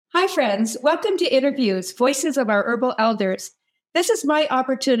Hi, friends. Welcome to Interviews, Voices of Our Herbal Elders. This is my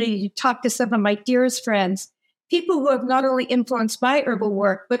opportunity to talk to some of my dearest friends, people who have not only influenced my herbal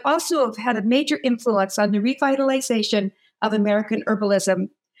work, but also have had a major influence on the revitalization of American herbalism.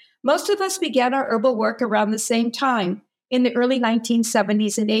 Most of us began our herbal work around the same time, in the early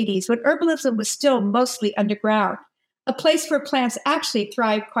 1970s and 80s, when herbalism was still mostly underground, a place where plants actually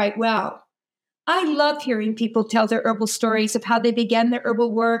thrived quite well. I love hearing people tell their herbal stories of how they began their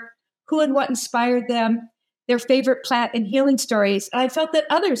herbal work, who and what inspired them, their favorite plant and healing stories, and I felt that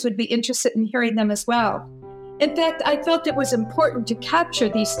others would be interested in hearing them as well. In fact, I felt it was important to capture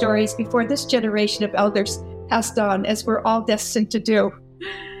these stories before this generation of elders passed on, as we're all destined to do.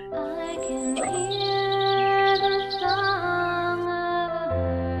 I can hear the song of a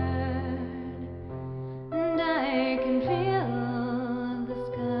bird, and I can feel the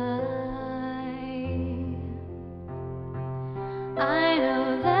sky. I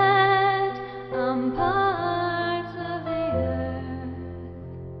know that I'm parts of the earth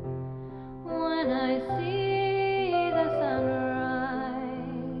when I see the sunrise.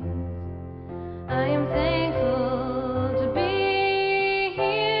 I am thankful to be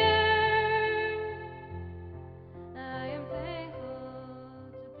here. I am thankful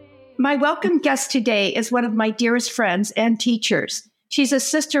to be. My welcome guest today is one of my dearest friends and teachers. She's a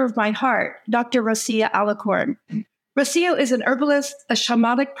sister of my heart, Dr. Rocío Alarcón. Rocío is an herbalist, a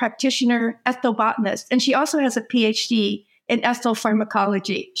shamanic practitioner, ethnobotanist, and she also has a PhD in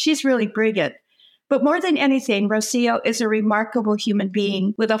ethnopharmacology. She's really brilliant. But more than anything, Rocío is a remarkable human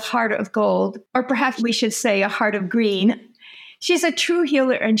being with a heart of gold, or perhaps we should say a heart of green. She's a true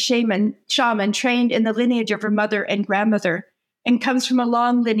healer and shaman trained in the lineage of her mother and grandmother, and comes from a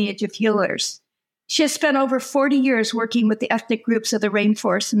long lineage of healers. She has spent over 40 years working with the ethnic groups of the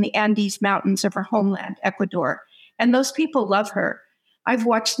rainforest and the Andes Mountains of her homeland, Ecuador. And those people love her. I've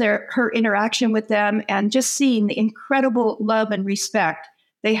watched her interaction with them and just seen the incredible love and respect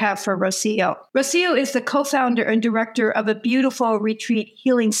they have for Rocío. Rocío is the co-founder and director of a beautiful retreat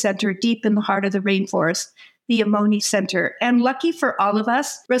healing center deep in the heart of the rainforest, the Amoni Center. And lucky for all of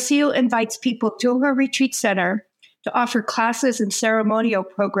us, Rocío invites people to her retreat center to offer classes and ceremonial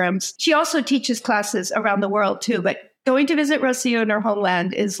programs. She also teaches classes around the world too, but going to visit Rocío in her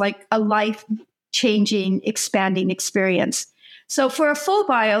homeland is like a life-changing, expanding experience. So for a full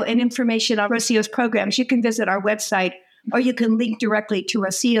bio and information on Rocío's programs, you can visit our website or you can link directly to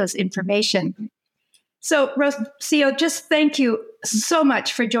Rocío's information. So Rocío, just thank you so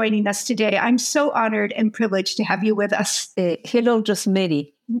much for joining us today. I'm so honored and privileged to have you with us. Hello,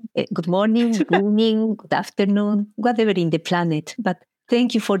 Rosemary. Good morning, good evening, good afternoon, whatever in the planet. But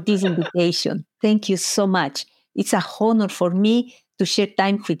thank you for this invitation. Thank you so much. It's an honor for me to share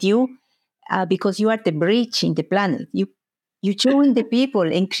time with you because you are the bridge in the planet. You join the people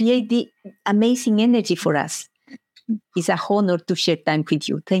and create the amazing energy for us. It's an honor to share time with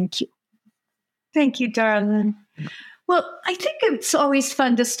you. Thank you. Thank you, darling. Well, I think it's always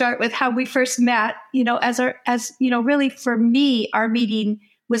fun to start with how we first met. Really for me, our meeting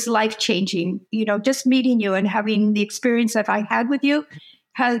was life-changing. Just meeting you and having the experience that I had with you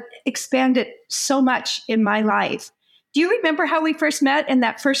has expanded so much in my life. Do you remember how we first met in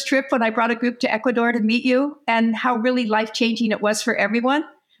that first trip when I brought a group to Ecuador to meet you and how really life-changing it was for everyone?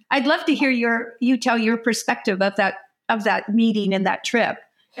 I'd love to hear you tell your perspective of that meeting and that trip,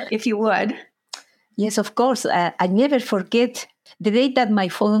 if you would. Yes, of course. I never forget the day that my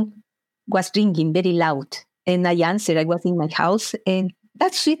phone was ringing very loud and I answered. I was in my house and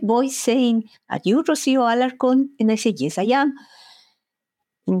that sweet voice saying, "Are you Rocío Alarcón?" And I said, "Yes, I am."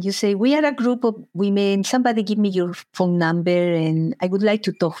 And you say, "We are a group of women. Somebody give me your phone number and I would like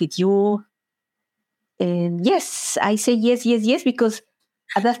to talk with you." And yes, I say yes, because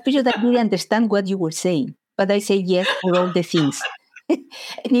at that period I didn't understand what you were saying. But I say yes for all the things. And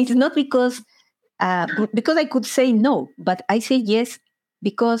it's not because I could say no, but I say yes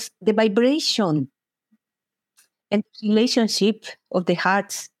because the vibration and relationship of the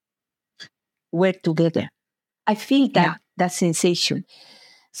hearts were together. I feel that sensation.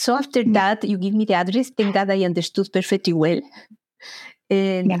 So after that, you give me the address. Thank God I understood perfectly well.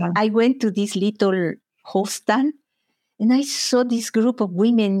 And I went to this little hostel and I saw this group of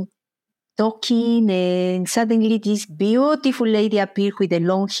women talking, and suddenly this beautiful lady appeared with the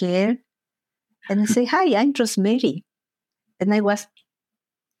long hair. And I say, "Hi, I'm Rosemary." And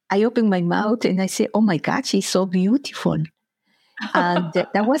I opened my mouth and I said, "Oh my God, she's so beautiful." And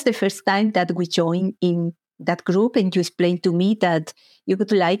that was the first time that we joined in that group. And you explained to me that you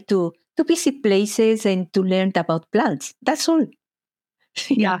would like to visit places and to learn about plants. That's all.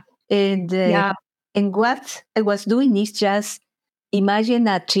 Yeah. And what I was doing is just imagine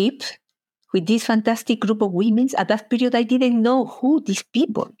a trip with this fantastic group of women. At that period, I didn't know who these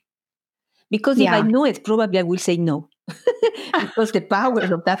people. Because if I knew it, probably I will say no. Because the power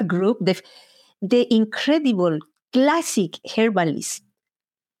of that group, the incredible classic herbalists,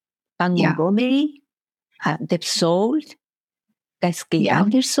 Pan Montgomery, Deb Soul, Cascade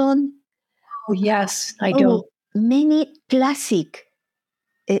Anderson. Oh, yes, I do. Many classic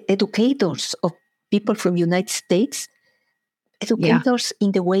educators of people from United States, educators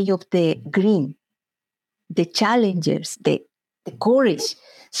in the way of the green, the challengers, the courage.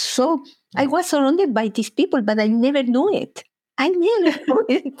 So I was surrounded by these people, but I never knew it. I never knew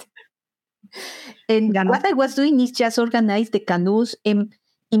it. And what I was doing is just organize the canoes. And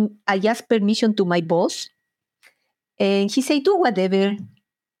I asked permission to my boss. And he said, do whatever,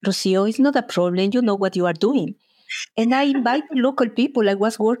 Rocío, it's not a problem. You know what you are doing. And I invited local people. I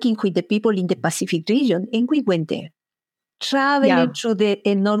was working with the people in the Pacific region, and we went there, traveling through the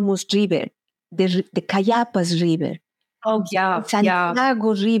enormous river, the Cayapas River. Oh,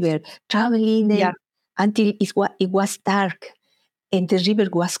 Santiago River, traveling until it was dark and the river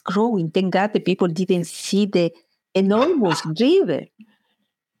was growing. Thank God the people didn't see the enormous river.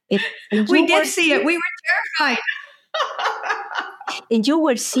 We did see it. We were terrified. And you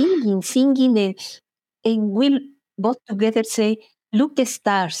were singing, and we both together say, look the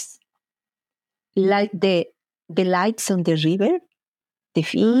stars, like the lights on the river, the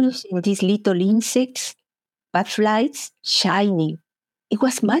fish and these little insects, butterflies shining. It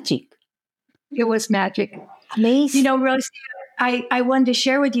was magic. It was magic. Amazing. You know, Rose, I wanted to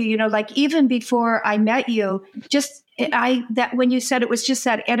share with you, you know, like even before I met you, that when you said it was just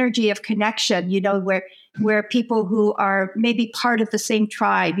that energy of connection, you know, where people who are maybe part of the same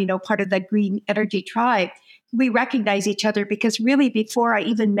tribe, you know, part of the green energy tribe, we recognize each other because really before I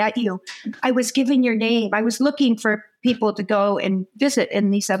even met you, I was given your name. I was looking for people to go and visit in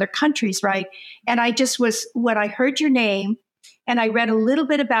these other countries, right? And I just was, when I heard your name and I read a little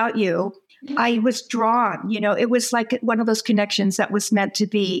bit about you, I was drawn, you know, it was like one of those connections that was meant to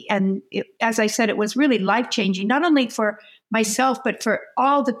be. And as I said, it was really life-changing, not only for myself, but for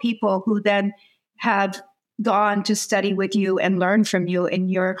all the people who then had gone to study with you and learn from you in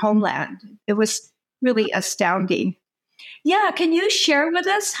your homeland. It was really astounding. Yeah. Can you share with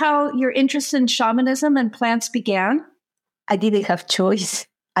us how your interest in shamanism and plants began? I didn't have choice.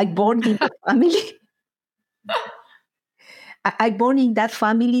 I born in the family. I born in that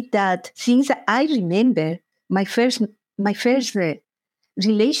family that since I remember my first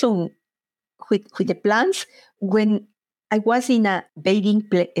relation with the plants when I was in a bathing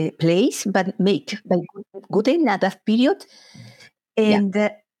place, but made by Guden at that period, and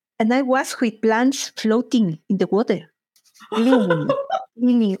I was with plants floating in the water,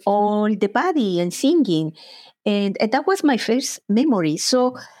 cleaning all the body and singing, and that was my first memory.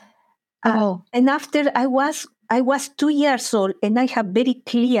 So, and after I was 2 years old, and I have very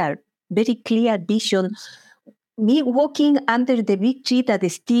clear vision. Me walking under the big tree that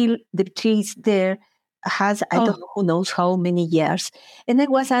is still the tree is there has I don't know who knows how many years, and I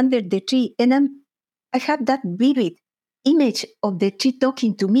was under the tree, and I had that vivid image of the tree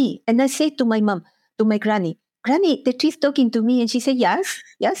talking to me, and I said to my mom, to my granny, the tree's talking to me, and she said yes.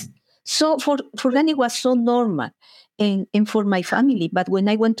 So for granny it was so normal, and for my family. But when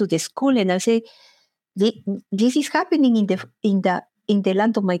I went to the school and I said, this is happening in the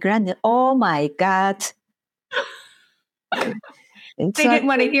land of my granny. Oh my God! They didn't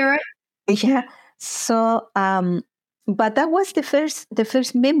want to hear it. Yeah. So, but that was the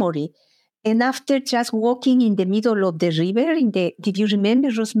first memory. And after just walking in the middle of the river, did you remember,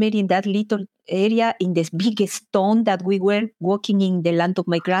 Rosemary, in that little area, in this big stone that we were walking in the land of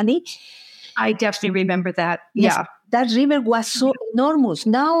my granny? I definitely remember that. Yes, yeah. That river was so enormous.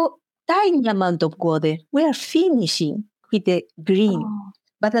 Now, tiny amount of water. We are finishing with the green.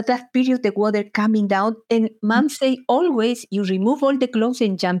 But at that period, the water coming down, and Mom say always, you remove all the clothes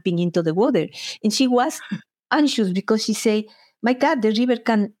and jumping into the water. And she was anxious because she say, my God, the river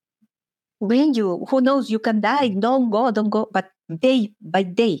can bring you. Who knows? You can die. Don't go. But day by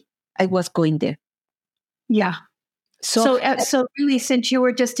day, I was going there. Yeah. So really, since you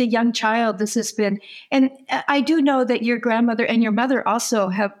were just a young child, this has been, and I do know that your grandmother and your mother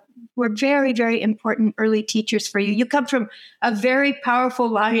also were very, very important early teachers for you. You come from a very powerful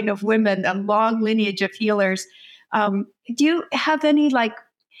line of women, a long lineage of healers. Do you have any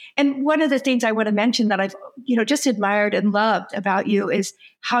and one of the things I want to mention that I've, just admired and loved about you is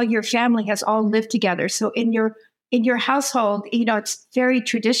how your family has all lived together. So in your household, it's very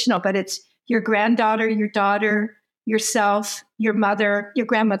traditional, but it's your granddaughter, your daughter, yourself, your mother, your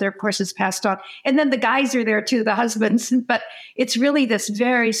grandmother, of course, has passed on. And then the guys are there too, the husbands. But it's really this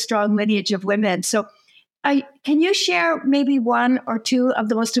very strong lineage of women. So can you share maybe one or two of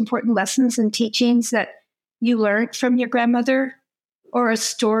the most important lessons and teachings that you learned from your grandmother, or a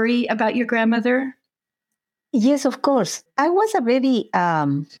story about your grandmother? Yes, of course. I was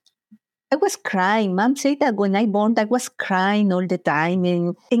I was crying. Mom said that when I born, I was crying all the time.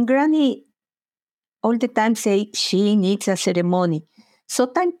 And Granny all the time say she needs a ceremony. So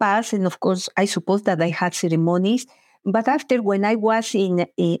time passed, and of course, I suppose that I had ceremonies. But after, when I was in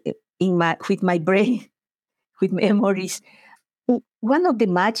my with my brain, with memories, one of the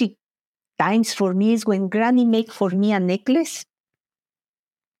magic times for me is when Granny make for me a necklace,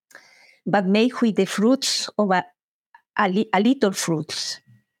 but made with the fruits of a little fruits.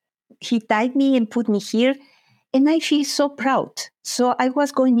 He tied me and put me here, and I feel so proud. So I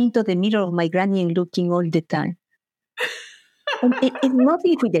was going into the mirror of my granny and looking all the time. And it's not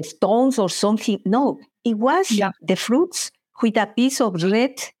with the stones or something. No, it was the fruits with a piece of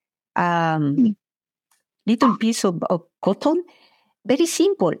red, little piece of cotton, very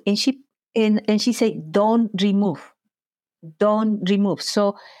simple. And she said, don't remove.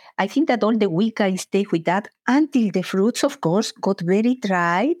 So I think that all the week I stayed with that until the fruits, of course, got very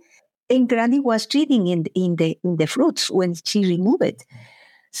dry. And Granny was reading in the fruits when she removed it.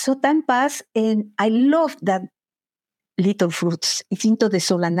 So time passed, and I loved that little fruits. It's into the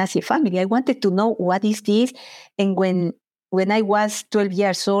Solanaceae family. I wanted to know what is this. And when I was 12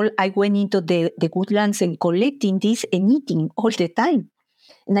 years old, I went into the woodlands and collecting this and eating all the time.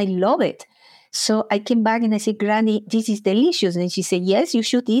 And I love it. So I came back and I said, Granny, this is delicious. And she said, yes, you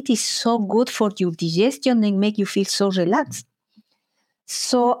should eat. It's so good for your digestion and make you feel so relaxed.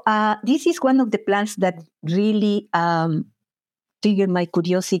 So this is one of the plants that really triggered my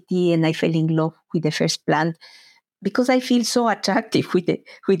curiosity, and I fell in love with the first plant because I feel so attractive with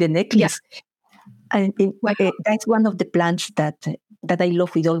the necklace. Yeah. And that's one of the plants that I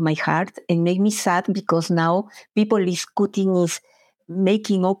love with all my heart, and make me sad because now people is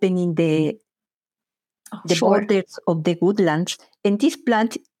making opening the borders of the woodlands, and this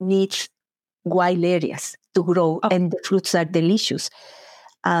plant needs wild areas to grow, and the fruits are delicious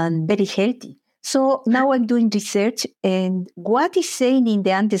and very healthy. So now I'm doing research, and what is saying in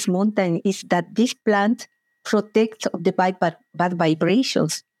the Andes mountain is that this plant protects the bad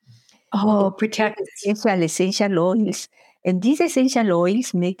vibrations. Protects. Essential oils. And these essential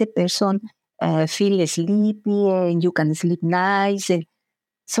oils make the person feel sleepy, and you can sleep nice. And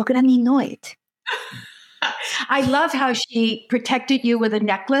so Granny know it. I love how she protected you with a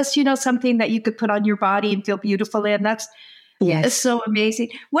necklace, something that you could put on your body and feel beautiful in. That's so amazing.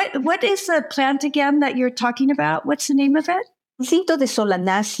 What is the plant again that you're talking about? What's the name of it? It's into the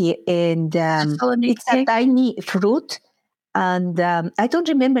Solanaceae, and it's a tiny fruit. And I don't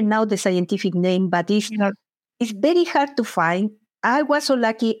remember now the scientific name, but it's very hard to find. I was so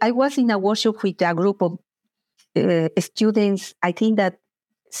lucky. I was in a workshop with a group of students, I think that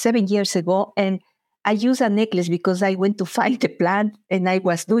 7 years ago, and I used a necklace because I went to find the plant, and I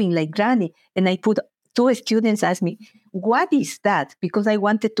was doing like Granny, and I put two students asked me, what is that? Because I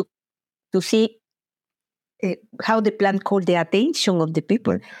wanted to see how the plant called the attention of the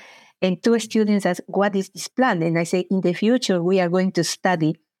people. And two students asked, what is this plant? And I say, in the future, we are going to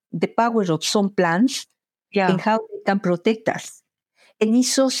study the power of some plants and how they can protect us. And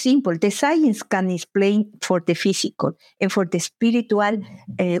it's so simple. The science can explain for the physical, and for the spiritual,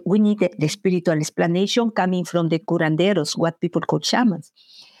 we need the spiritual explanation coming from the curanderos, what people call shamans.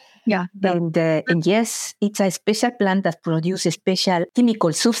 Yeah. And yes, it's a special plant that produces special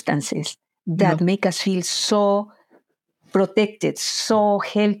chemical substances that make us feel so protected, so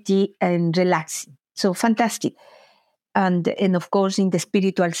healthy and relaxing. So fantastic. And of course, in the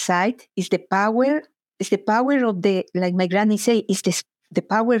spiritual side is the power of the, like my granny say, is the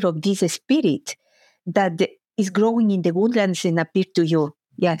power of this spirit that is growing in the woodlands and appear to you.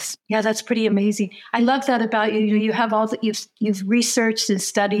 Yes. Yeah, that's pretty amazing. I love that about you. You have all that you've researched and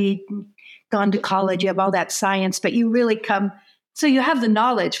studied, gone to college, you have all that science, but you really so you have the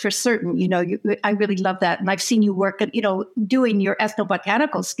knowledge for certain, I really love that. And I've seen you work at, doing your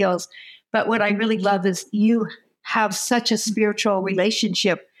ethnobotanical skills. But what I really love is you have such a spiritual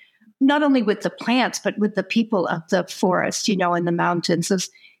relationship, not only with the plants, but with the people of the forest, in the mountains.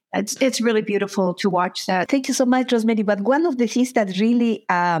 It's really beautiful to watch that. Thank you so much, Rosemary. But one of the things that really,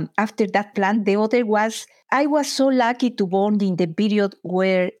 after that plant, the other was, I was so lucky to born in the period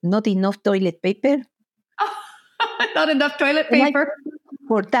where not enough toilet paper. Not enough toilet paper.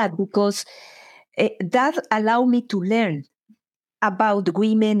 For that, because that allowed me to learn. about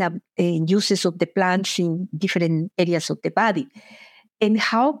women and uses of the plants in different areas of the body, and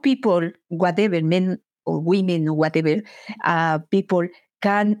how people, whatever, men or women or whatever, people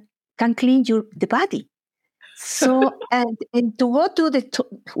can clean the body. So, and to go to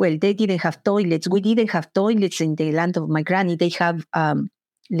well, they didn't have toilets. We didn't have toilets in the land of my granny. They have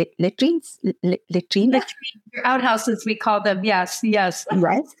latrines, latrina. Outhouses, we call them. Yes, yes.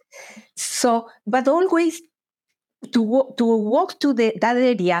 Right. So, but always to walk to that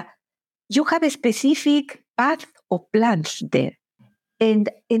area, you have a specific path of plants there. And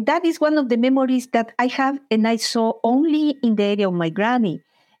that is one of the memories that I have, and I saw only in the area of my granny.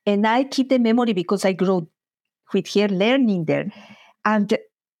 And I keep the memory because I grew with her learning there. And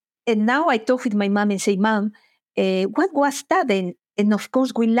now I talk with my mom and say, Mom, what was that? And of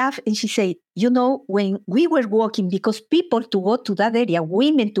course we laugh, and she said, when we were walking, because people to go to that area,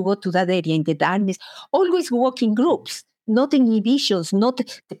 women to go to that area in the darkness, always walk in groups, not in divisions, not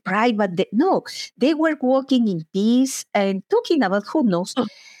the private. No, they were walking in peace and talking about who knows.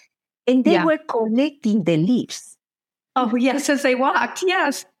 And they were collecting the leaves. Oh, yes, as they walked,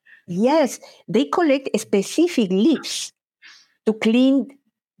 yes. Yes, they collect specific leaves to clean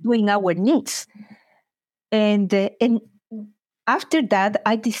doing our needs. And after that,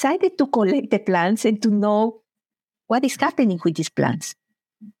 I decided to collect the plants and to know what is happening with these plants.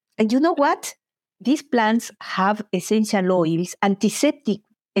 And you know what? These plants have essential oils, antiseptic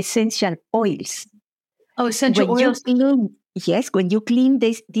essential oils. Oh, essential oils. When you clean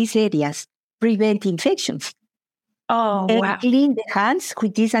these areas, prevent infections. Oh, and wow. Clean the hands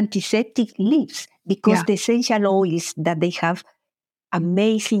with these antiseptic leaves, because the essential oils that they have,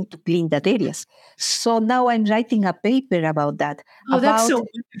 amazing to clean that areas. So now I'm writing a paper about that. Oh, that's so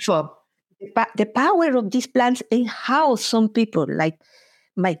wonderful. The power of these plants, and how some people, like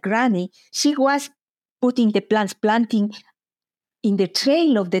my granny, she was putting the plants, planting in the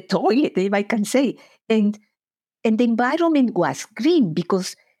trail of the toilet, if I can say. And the environment was green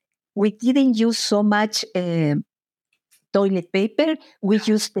because we didn't use so much toilet paper. We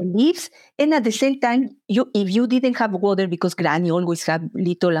used the leaves. And at the same time, if you didn't have water, because granny always have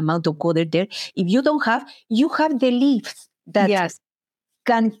little amount of water there, if you don't have, you have the leaves that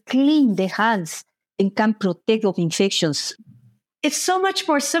can clean the hands and can protect of infections. It's so much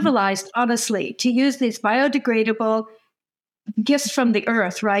more civilized, honestly, to use these biodegradable gifts from the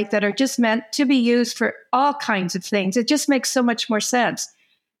earth, right, that are just meant to be used for all kinds of things. It just makes so much more sense.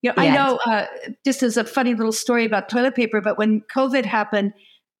 I know this is a funny little story about toilet paper, but when COVID happened,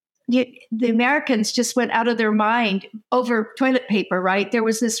 the Americans just went out of their mind over toilet paper, right? There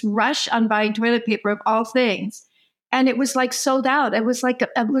was this rush on buying toilet paper of all things. And it was like sold out. It was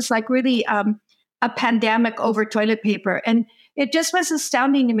like really a pandemic over toilet paper. And it just was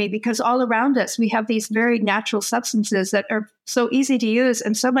astounding to me, because all around us, we have these very natural substances that are so easy to use,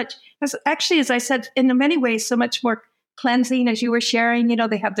 and so much, actually, as I said, in many ways, so much more cleansing, as you were sharing.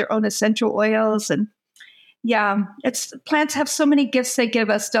 They have their own essential oils. And plants have so many gifts they give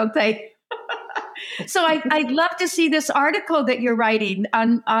us, don't they? So I'd love to see this article that you're writing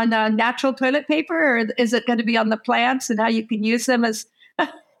on natural toilet paper, or is it going to be on the plants and how you can use them as...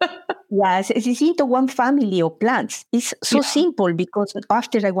 Yes, it's into one family of plants. It's so simple, because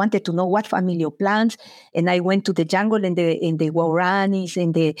after I wanted to know what family of plants, and I went to the jungle and the Guaranis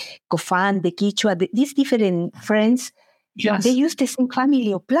and the Cofan, the Quichua, these different friends, they use the same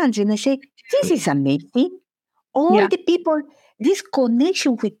family of plants. And I said, this is amazing. All the people, this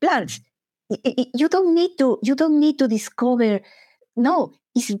connection with plants. You don't need to discover. No,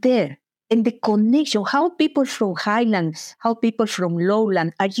 it's there. And the connection, how people from highlands, how people from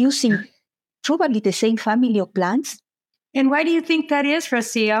lowland are using probably the same family of plants. And why do you think that is,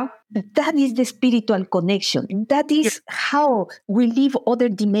 Rocío? That is the spiritual connection. That is how we live other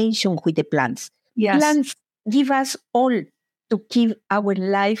dimension with the plants. Yes. Plants give us all to keep our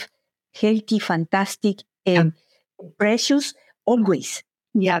life healthy, fantastic, and precious always.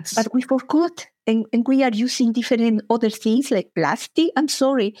 Yes. But we forgot. And we are using different other things like plastic. I'm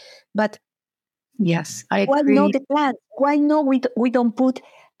sorry, but yes, I agree. Why not the plants? Why no we don't put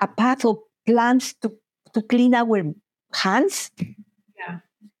a path of plants to clean our hands? Yeah,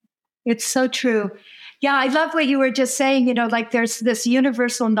 it's so true. Yeah, I love what you were just saying. Like there's this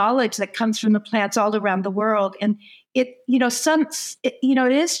universal knowledge that comes from the plants all around the world, and it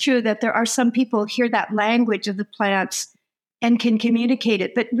is true that there are some people who hear that language of the plants and can communicate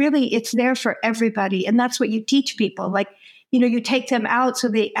it, but really it's there for everybody. And that's what you teach people. Like, you take them out so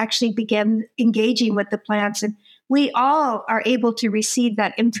they actually begin engaging with the plants, and we all are able to receive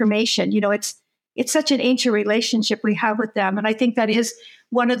that information. It's such an ancient relationship we have with them. And I think that is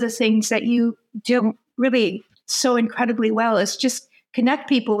one of the things that you do really so incredibly well is just connect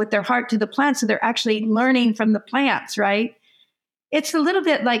people with their heart to the plants, so they're actually learning from the plants, right? It's a little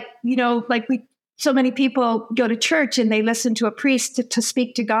bit like, so many people go to church and they listen to a priest to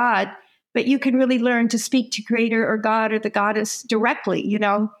speak to God, but you can really learn to speak to Creator or God or the Goddess directly.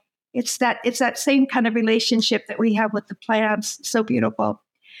 It's that same kind of relationship that we have with the plants. So beautiful.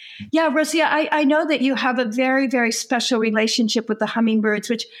 Yeah, Rosia, I know that you have a very, very special relationship with the hummingbirds,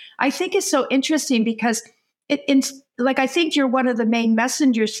 which I think is so interesting because I think you're one of the main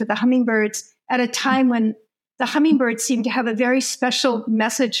messengers to the hummingbirds at a time when the hummingbirds seem to have a very special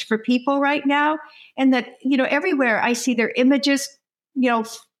message for people right now. And that, everywhere I see their images,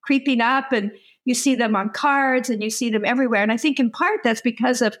 creeping up, and you see them on cards and you see them everywhere. And I think in part that's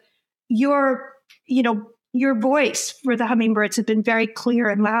because of your voice for the hummingbirds have been very clear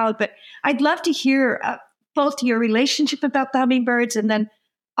and loud. But I'd love to hear both your relationship about the hummingbirds and then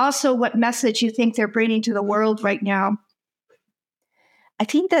also what message you think they're bringing to the world right now. I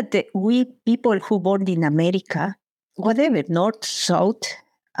think that we people who born in America, whatever, North, South,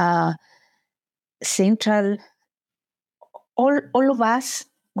 Central, all of us,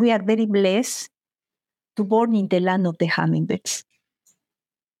 we are very blessed to born in the land of the hummingbirds.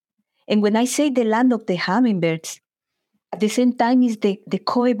 And when I say the land of the hummingbirds, at the same time is the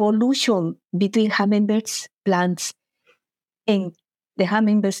co-evolution between hummingbirds, plants, and the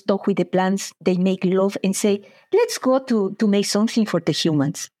hummingbirds talk with the plants. They make love and say, let's go to make something for the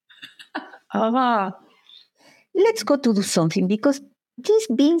humans. Let's go to do something because these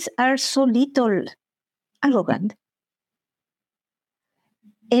beings are so little arrogant.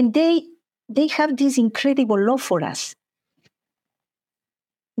 And they have this incredible love for us.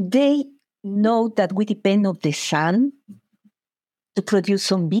 They know that we depend on the sun to produce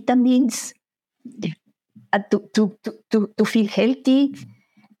some vitamins, to feel healthy.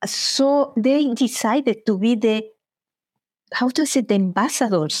 So they decided to be the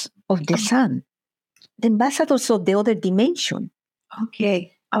ambassadors of the sun, the ambassadors of the other dimension.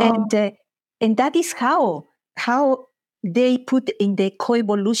 Okay. And that is how they put in the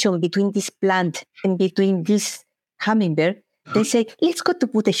coevolution between this plant and between this hummingbird. They say, let's go to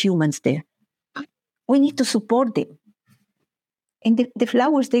put the humans there. We need to support them. And the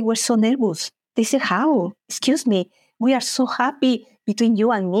flowers, they were so nervous. They said, how? Excuse me, we are so happy between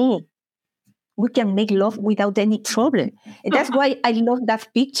you and me. We can make love without any problem. And that's why I love that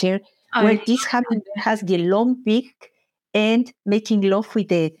picture where this hummingbird has the long beak and making love with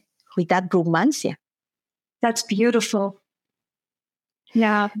that brugmansia. That's beautiful.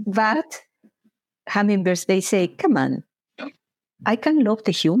 Yeah. But hummingbirds, they say, come on, I can love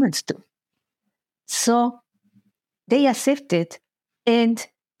the humans too. So they accepted, and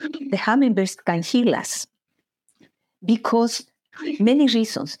the hummingbirds can heal us because many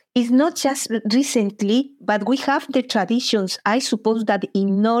reasons. It's not just recently, but we have the traditions. I suppose that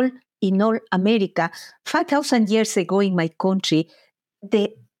in all America, 5,000 years ago in my country,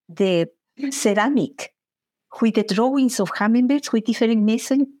 the ceramic with the drawings of hummingbirds with different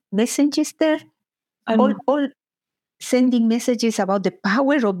messages there, all sending messages about the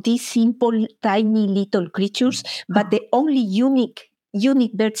power of these simple, tiny little creatures, but the only unique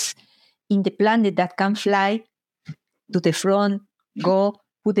birds in the planet that can fly to the front, go,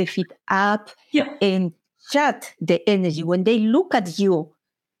 put their feet up, and shut the energy. When they look at you,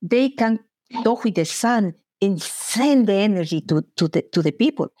 they can talk with the sun and send the energy to the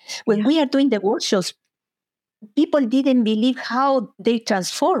people. When we are doing the workshops, people didn't believe how they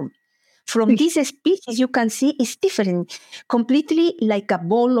transform. From this species, you can see it's different, completely like a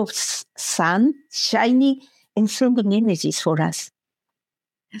ball of sun shining and sending energies for us.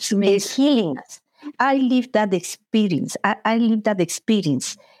 That's amazing. It's healing us. I lived that experience. I lived that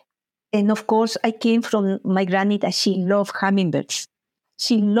experience. And of course, I came from my granny that she loved hummingbirds.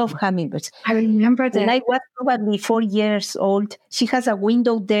 She loved hummingbirds. I remember that. When I was probably 4 years old, she has a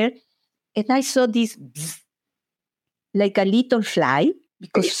window there, and I saw this like a little fly,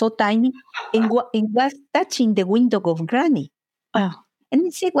 because so tiny, and was touching the window of Granny. Oh. And I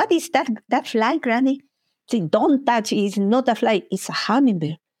said, what is that fly, Granny? She said, don't touch it. It's not a fly. It's a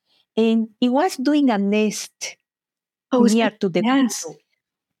hummingbird. And it was doing a nest near to the window.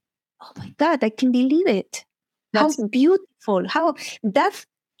 Oh my God, I can't believe it. How beautiful. How that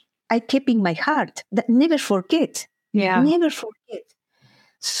I kept in my heart. That never forget. Yeah. Never forget.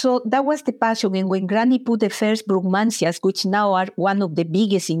 So that was the passion. And when Granny put the first brugmansias, which now are one of the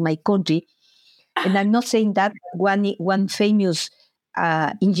biggest in my country, and I'm not saying that one famous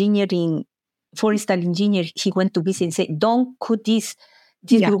engineering, forestal engineer, he went to visit and said, don't cut these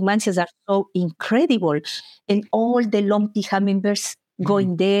brugmansias are so incredible. And all the lumpy hummingbirds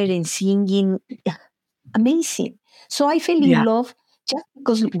going there and singing. amazing. So I fell in love just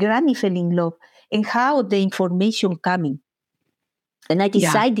because Granny fell in love and how the information coming. And I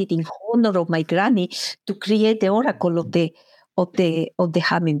decided in honor of my granny to create the oracle of the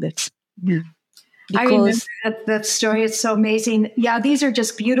hummingbirds. Yeah. I remember Because that story. It's so amazing. Yeah, these are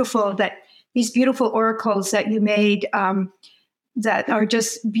just beautiful. These beautiful oracles that you made that are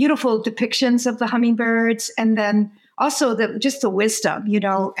just beautiful depictions of the hummingbirds, and then also just the wisdom,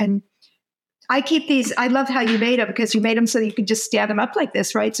 And I keep these. I love how you made them because you made them so that you could just stand them up like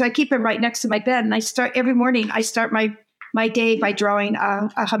this, right? So I keep them right next to my bed, and I start every morning. I start my day by drawing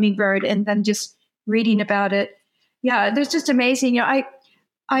a hummingbird and then just reading about it. Yeah, there's just amazing. I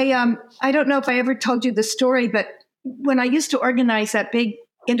don't know if I ever told you the story, but when I used to organize that big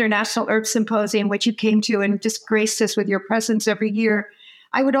International Herb Symposium, which you came to and just graced us with your presence every year,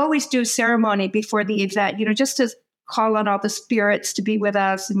 I would always do a ceremony before the event, just to call on all the spirits to be with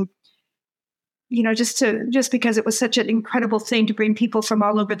us, and just because it was such an incredible thing to bring people from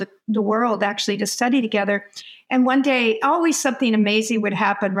all over the world actually to study together. And one day, always something amazing would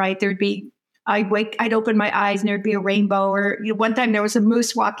happen, right? I'd open my eyes and there'd be a rainbow, or one time there was a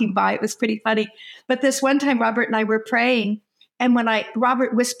moose walking by. It was pretty funny. But this one time, Robert and I were praying, and when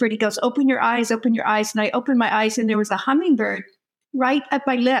Robert whispered, he goes, open your eyes, and I opened my eyes, and there was a hummingbird right at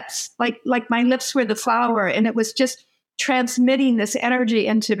my lips, like my lips were the flower, and it was just transmitting this energy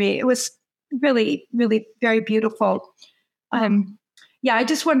into me. It was really, really very beautiful. I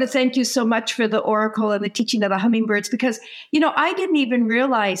just wanted to thank you so much for the oracle and the teaching of the hummingbirds, because, I didn't even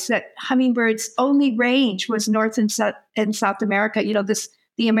realize that hummingbirds' only range was North and South America.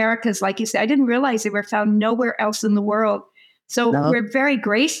 The Americas, like you said, I didn't realize they were found nowhere else in the world. So we're very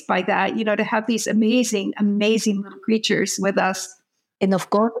graced by that, to have these amazing, amazing little creatures with us. And of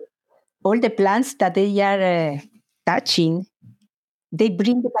course, all the plants that they are touching, they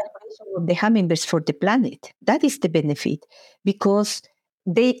bring the vibration of the hummingbirds for the planet. That is the benefit, because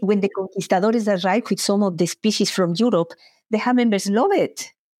when the conquistadores arrive with some of the species from Europe, the hummingbirds love it.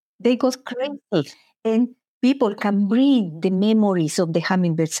 They go crazy. And people can bring the memories of the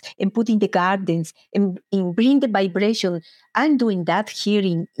hummingbirds and put in the gardens and bring the vibration. I'm doing that here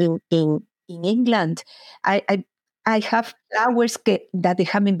in England. I have flowers that the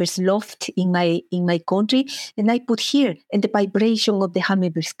hummingbirds loved in my country, and I put here, and the vibration of the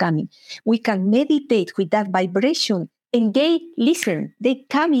hummingbirds coming. We can meditate with that vibration, and they listen. They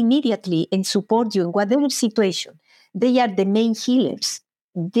come immediately and support you in whatever situation. They are the main healers.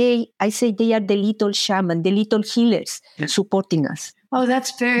 I say they are the little shaman, the little healers supporting us. Oh,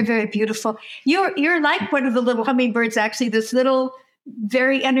 that's very, very beautiful. You're like one of the little hummingbirds, actually, this little,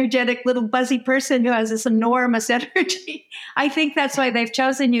 very energetic little buzzy person who has this enormous energy. I think that's why they've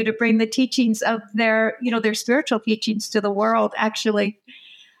chosen you to bring the teachings of their spiritual teachings to the world, actually.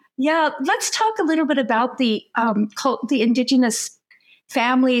 Yeah, let's talk a little bit about the indigenous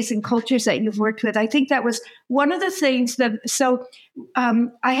families and cultures that you've worked with. I think that was one of the things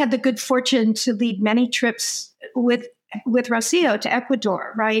I had the good fortune to lead many trips with Rocío to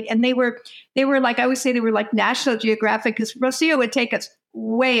Ecuador, right? And they were like, I always say they were like National Geographic, because Rocío would take us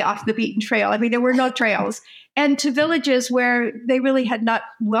way off the beaten trail. I mean, there were no trails, and to villages where they really had not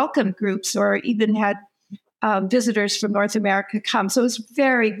welcomed groups or even had visitors from North America come. So it was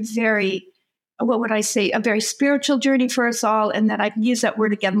very, very, what would I say, a very spiritual journey for us all. And that I've used that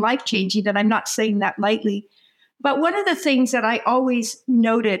word again, life-changing, and I'm not saying that lightly. But one of the things that I always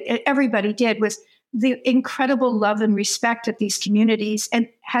noted, everybody did, was the incredible love and respect that these communities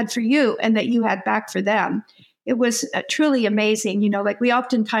had for you, and that you had back for them. It was truly amazing. Like we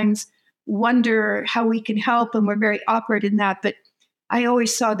oftentimes wonder how we can help, and we're very awkward in that. But I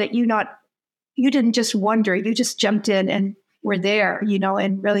always saw that you didn't just wonder, you just jumped in and were there,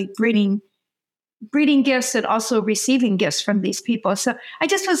 and really breeding gifts and also receiving gifts from these people. So I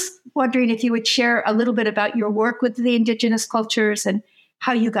just was wondering if you would share a little bit about your work with the indigenous cultures and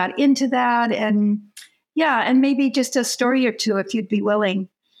how you got into that, and maybe just a story or two if you'd be willing.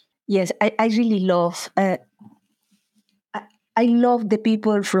 Yes, I really love. I love the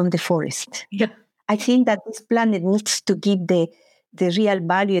people from the forest. Yeah, I think that this planet needs to give the real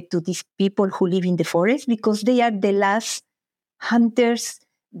value to these people who live in the forest, because they are the last hunters,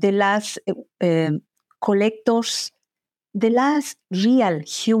 the last collectors, the last real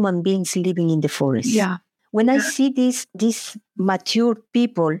human beings living in the forest. Yeah. When I see these mature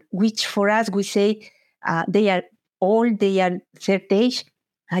people, which for us we say they are old, they are third age,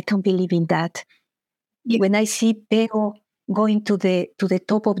 I can't believe in that. Yeah. When I see Pero going to the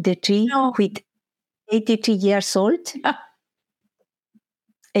top of the tree with 83 years old,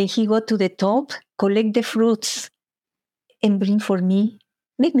 and he go to the top, collect the fruits, and bring for me,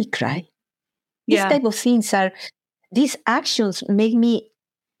 make me cry. These Yeah. type of things are, these actions make me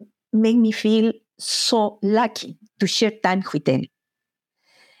feel so lucky to share time with them.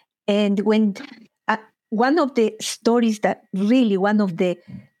 And when one of the stories that really, one of the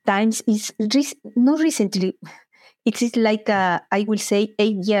times is not recently, it is like, I will say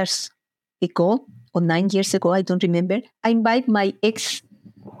 8 years ago or 9 years ago, I don't remember. I invite my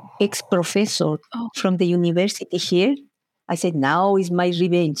ex-professor from the university here. I said, now is my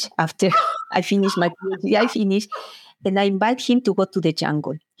revenge. After I finish my PhD, and I invite him to go to the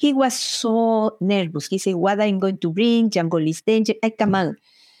jungle. He was so nervous. He said, what I'm going to bring, jungle is danger. I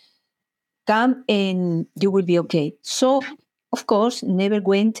come and you will be okay. So, of course, never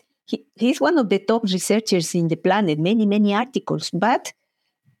went. He's one of the top researchers in the planet, many articles, but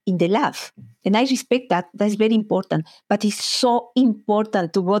in the lab. And I respect that. That's very important. But it's so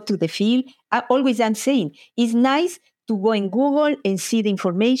important to go to the field. I'm saying, it's nice to go in Google and see the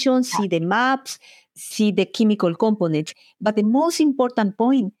information, see the maps, see the chemical components. But the most important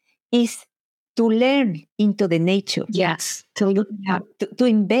point is to learn into the nature. Yes. To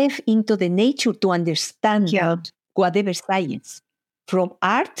embed into the nature to understand whatever science, from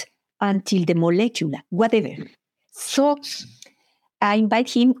art until the molecular, whatever. So I invite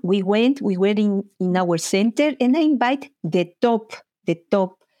him. We were in our center, and I invite the top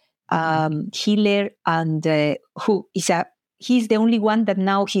healer, and he's the only one that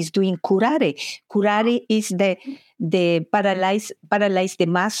now he's doing curare. Curare is the paralyze the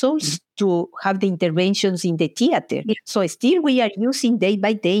muscles to have the interventions in the theater. Yeah. So still we are using day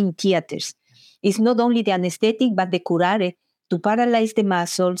by day in theaters. It's not only the anesthetic, but the curare to paralyze the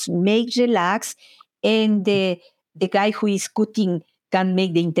muscles, make relax, and the guy who is cutting can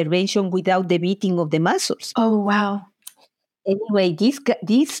make the intervention without the beating of the muscles. Oh, wow. Anyway, this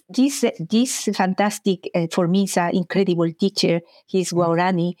fantastic, for me, is an incredible teacher. He's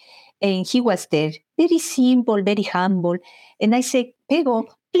Guarani, and he was there. Very simple, very humble. And I said, Pego,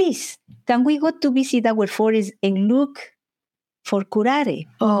 please, can we go to visit our forest and look for curare?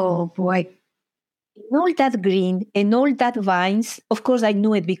 Oh, boy. And all that green and all that vines. Of course, I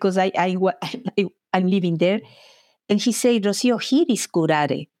knew it because I'm living there. And he said, Rocío, here is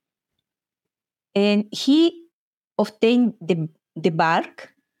curare. And he obtained the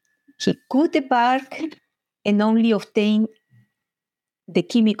bark. He cut the bark and only obtained the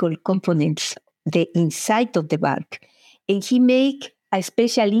chemical components, the inside of the bark. And he make a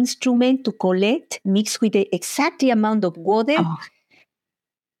special instrument to collect, mix with the exact amount of water,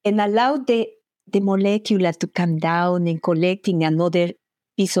 and allow the molecule to come down and collecting another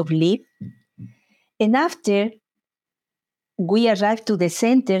piece of leaf. And after we arrived to the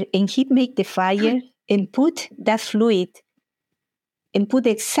center, and he make the fire and put that fluid and put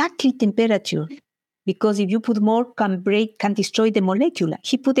exactly temperature, because if you put more, can destroy the molecule.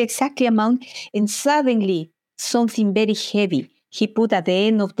 He put exactly amount, and suddenly something very heavy he put at the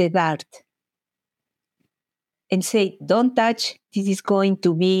end of the dart and say, don't touch, this is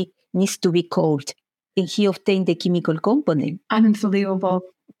needs to be cold. And he obtained the chemical component. Unbelievable.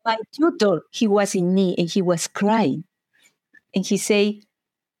 My tutor, he was in me and he was crying. And he said,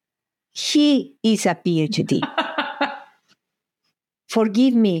 he is a PhD.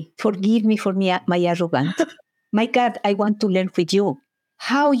 Forgive me for my arrogance. My God, I want to learn with you.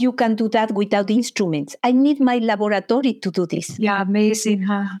 How you can do that without instruments? I need my laboratory to do this. Yeah, amazing,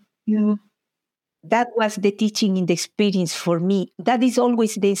 huh? Yeah. That was the teaching in the experience for me. That is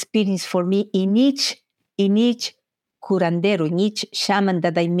always the experience for me in each curandero, in each shaman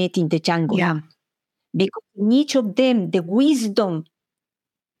that I met in the jungle. Yeah. Because in each of them, the wisdom,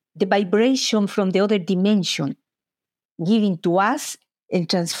 the vibration from the other dimension, giving to us and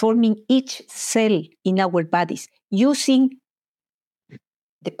transforming each cell in our bodies using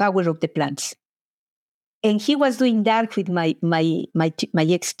the power of the plants. And he was doing that with my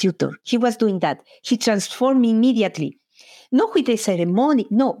ex-tutor. He was doing that. He transformed immediately. Not with a ceremony,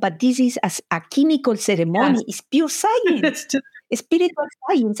 no, but this is as a chemical ceremony. Yes. It's pure science. Spiritual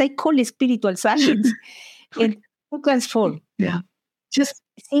science. I call it spiritual science. And he transformed. Yeah. Just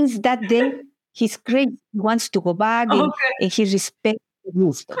since that day, he's crazy. He wants to go back and he respects the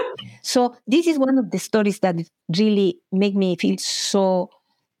wisdom. So this is one of the stories that really make me feel so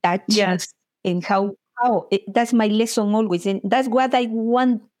touched. Yes. And that's my lesson always. And that's what I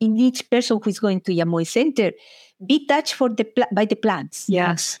want in each person who is going to Yamoy Center. Be touched by the plants.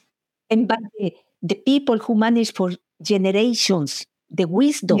 Yes. And by the people who manage for generations, the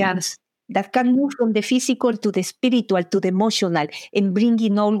wisdom. Yes. That can move from the physical to the spiritual to the emotional and bring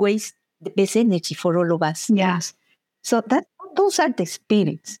in always the best energy for all of us. Yes. So those are the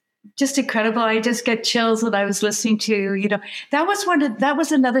spirits. Just incredible. I just get chills when I was listening to, that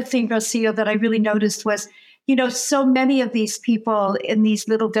was another thing, Rocio, that I really noticed was, so many of these people in these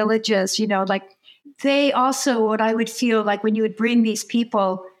little villages, like they also, what I would feel like when you would bring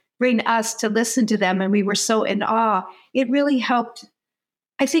us to listen to them, and we were so in awe, it really helped.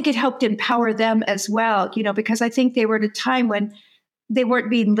 I think it helped empower them as well, because I think they were at a time when they weren't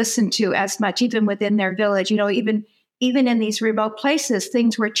being listened to as much, even within their village, even in these remote places,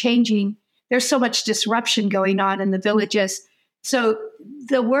 things were changing. There's so much disruption going on in the villages. So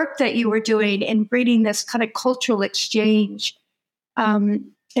the work that you were doing in bringing this kind of cultural exchange,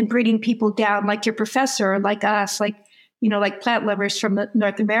 and bringing people down, like your professor, like us, like plant lovers from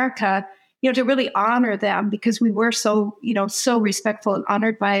North America, to really honor them, because we were so, so respectful and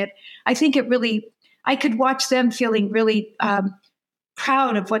honored by it. I think I could watch them feeling really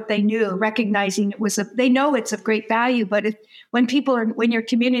proud of what they knew, recognizing they know it's of great value, but when your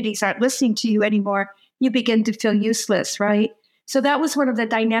communities aren't listening to you anymore, you begin to feel useless, right? So that was one of the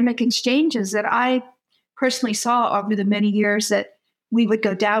dynamic exchanges that I personally saw over the many years that we would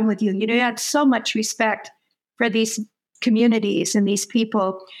go down with you. You had so much respect for these communities and these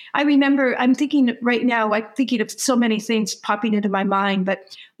people. I remember, I'm thinking of so many things popping into my mind,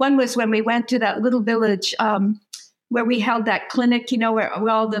 but one was when we went to that little village, where we held that clinic, where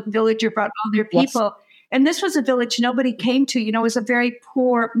all the villager brought all their people. Yes. And this was a village nobody came to, it was a very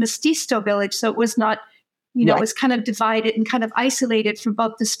poor mestizo village. So it was not, It was kind of divided and kind of isolated from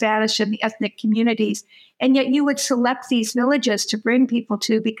both the Spanish and the ethnic communities. And yet you would select these villages to bring people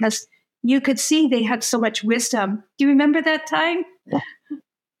to, because you could see they had so much wisdom. Do you remember that time?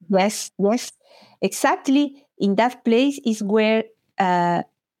 Yes, exactly. In that place is where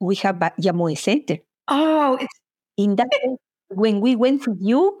we have Yamoe Center. Oh, in that when we went with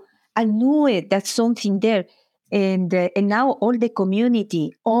you, I knew it. That's something there, and now all the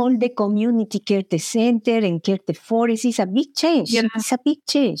community care the center and care the forest. Is a big change. Yeah. It's a big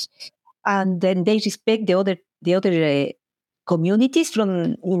change, and then they respect the other communities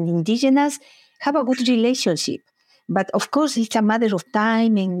from indigenous, have a good relationship. But of course, it's a matter of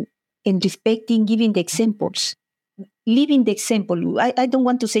time and respecting, giving the examples. Living the example. I don't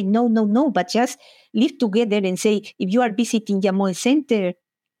want to say no, but just live together and say, if you are visiting Yamoe Center,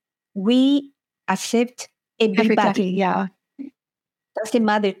 we accept everybody. Yeah. Doesn't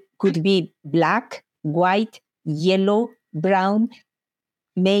matter. Could be black, white, yellow, brown,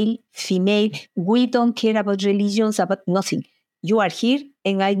 male, female. We don't care about religions, about nothing. You are here,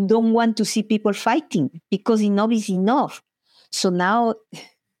 and I don't want to see people fighting, because enough is enough. So now,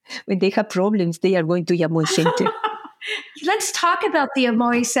 when they have problems, they are going to Yamoe Center. Let's talk about the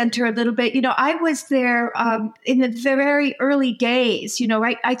Yamoe Center a little bit. I was there in the very early days.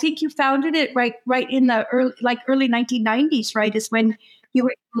 Right? I think you founded it right in the early 1990s. Right, is when you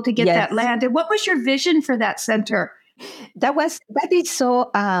were able to get that land. And what was your vision for that center? That is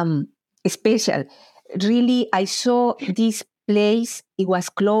so special. Really, I saw this place. It was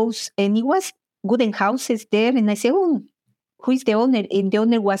close, and it was wooden houses there. And I said, "Oh, who is the owner?" And the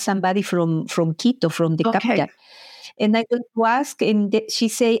owner was somebody from Quito, from the capital. And I went to ask, and she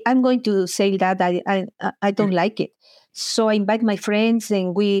said, "I'm going to say that I don't like it." So I invite my friends,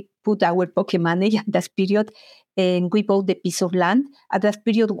 and we put our pocket money at that period, and we bought the piece of land. At that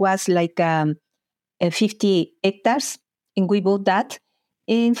period was like 50 hectares, and we bought that.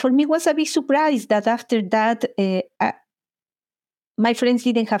 And for me, it was a big surprise that after that, my friends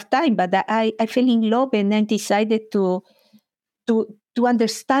didn't have time, but I fell in love, and I decided to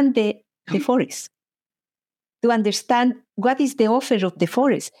understand the forest. To understand what is the offer of the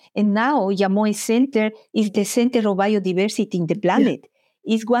forest. And now Yamoe Center is the center of biodiversity in the planet.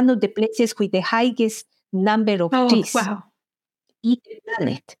 Yeah. It's one of the places with the highest number of trees in the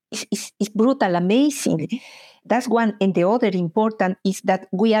planet. It's brutal, amazing. That's one. And the other important is that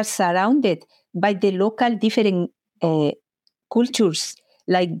we are surrounded by the local different cultures,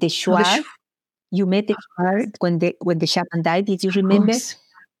 like the Shuar. You met the Shuar when the shaman died. Did you remember?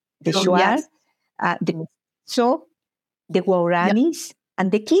 The Shuar. Yes. So, the Guaranis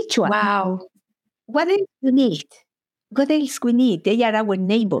and the Quichua. Wow. What else we need? What else we need? They are our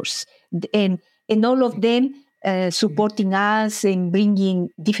neighbors. And all of them supporting us and bringing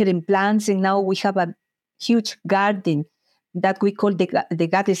different plants. And now we have a huge garden that we call the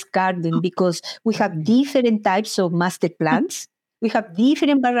Goddess Garden, because we have different types of master plants. We have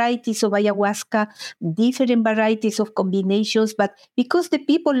different varieties of ayahuasca, different varieties of combinations, but because the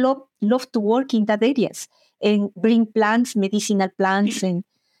people love to work in that areas and bring plants, medicinal plants. And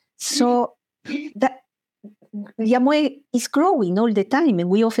so that Yamoe is growing all the time.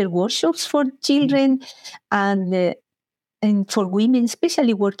 And we offer workshops for children, and and for women,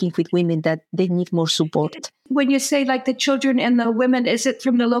 especially working with women that they need more support. When you say like the children and the women, is it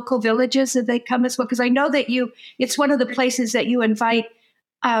from the local villages that they come as well? Because I know that it's one of the places that you invite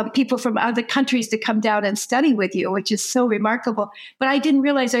people from other countries to come down and study with you, which is so remarkable. But I didn't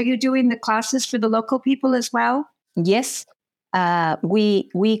realize, are you doing the classes for the local people as well? Yes, we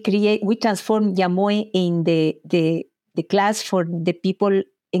transform Yamoe in the class for the people,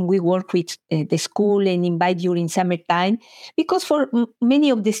 and we work with the school and invite during summertime, because for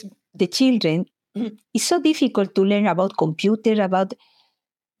many of the children, it's so difficult to learn about computer,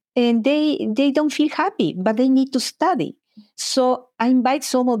 and they don't feel happy, but they need to study. So I invite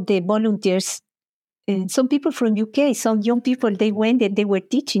some of the volunteers, some people from UK, some young people, they went and they were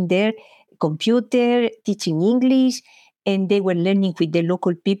teaching their computer, teaching English, and they were learning with the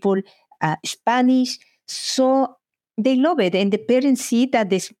local people Spanish. So they love it. And the parents see that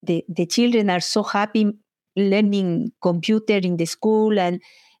the children are so happy learning computer in the school, and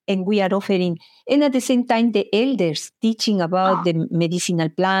we are offering, and at the same time, the elders teaching about the medicinal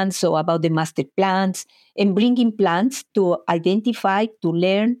plants or about the master plants, and bringing plants to identify, to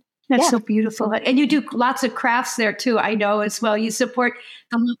learn. That's so beautiful. And you do lots of crafts there too, I know as well. You support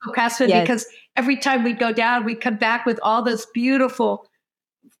the local craftsmen because every time we go down, we come back with all those beautiful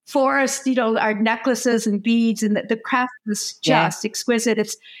forests, our necklaces and beads, and the craft is just exquisite.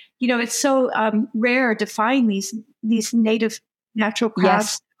 It's, it's so rare to find these native natural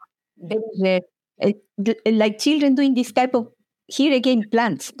crafts. Yes, very rare. Like children doing this type of, here again,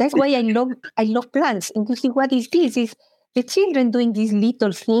 plants. That's why I love plants. And you see what is this? Is the children doing these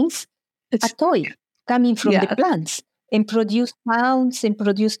little things, a toy coming from the plants, and produce sounds and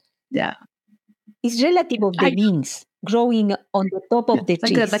produce. Yeah. It's relative of the beans growing on the top of the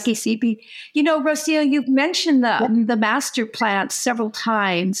trees. Like a lucky seed. Rocío, you've mentioned the master plants several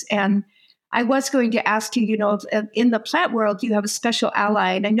times, and I was going to ask you, in the plant world, you have a special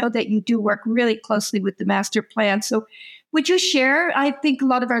ally, and I know that you do work really closely with the master plants. So would you share? I think a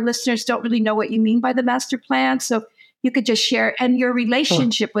lot of our listeners don't really know what you mean by the master plants. So you could just share, and your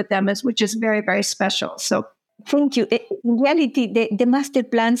relationship with them which is very, very special. So thank you. In reality, the master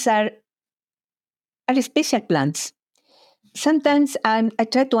plants are special plants. Sometimes I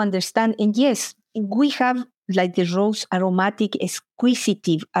try to understand, and yes, we have like the rose aromatic,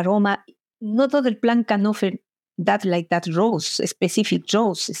 exquisitive aroma. Not other plant can offer that, like that rose, specific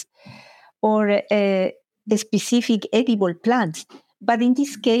roses, or the specific edible plants. But in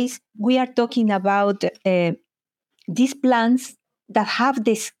this case, we are talking about these plants that have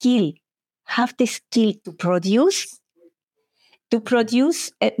the skill to produce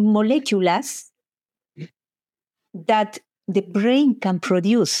molecules that the brain can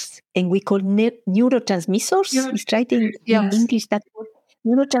produce, and we call neurotransmitters. It's right in English, that word.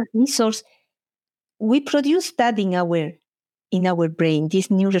 Neurotransmitters. We produce that in our brain, these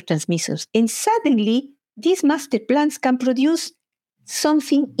neurotransmitters, and suddenly these master plants can produce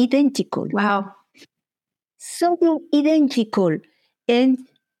something identical. Wow. Something identical. And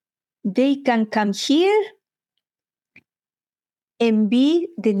they can come here and be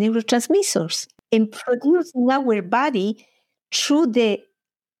the neurotransmitters and produce in our body through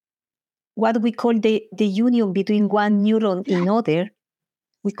what we call the union between one neuron and another.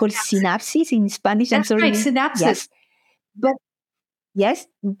 We call synapses in Spanish. That's right, synapses. Yes.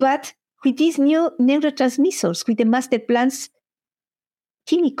 But with these new neurotransmitters, with the master plants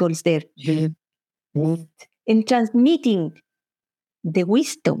chemicals there, and transmitting the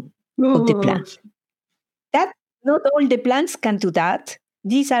wisdom of the plant. That not all the plants can do that.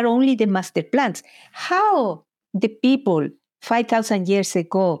 These are only the master plants. How the people 5,000 years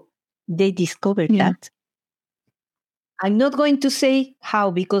ago, they discovered that? I'm not going to say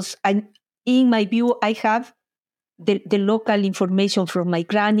how, because in my view, I have the local information from my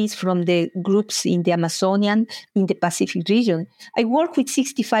grannies, from the groups in the Amazonian, in the Pacific region. I work with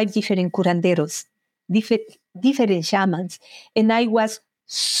 65 different curanderos, different shamans, and I was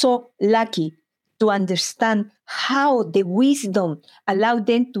so lucky to understand how the wisdom allowed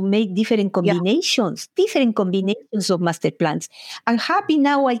them to make different combinations of master plants. I'm happy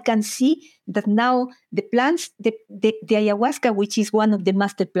now I can see that now the plants, the ayahuasca, which is one of the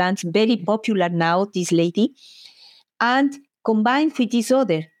master plants, very popular now, this lady, and combined with this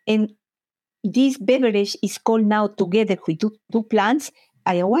other. And this beverage is called now, together with two plants,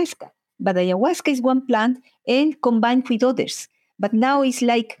 ayahuasca. But ayahuasca is one plant and combined with others. But now it's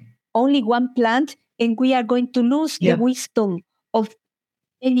like only one plant, and we are going to lose the wisdom of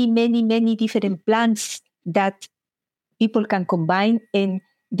many, many, many different plants that people can combine, and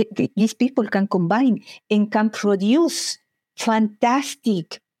these people can combine and can produce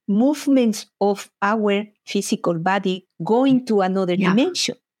fantastic movements of our physical body going to another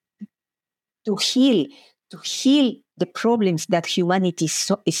dimension to heal the problems that humanity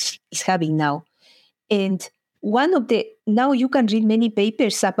is having now. And now you can read many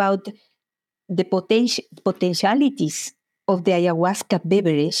papers about the potentialities of the ayahuasca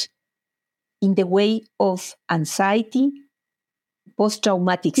beverage in the way of anxiety,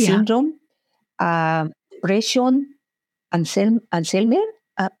 post-traumatic syndrome, depression, Alzheimer,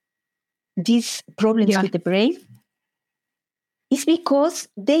 these problems with the brain. It's because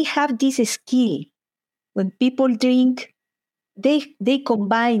they have this skill. When people drink, they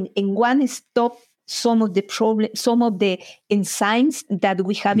combine in one stop some of the enzymes that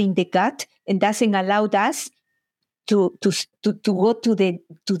we have in the gut, and doesn't allow us to go to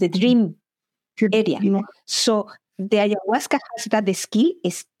the dream area. So the ayahuasca has that skill,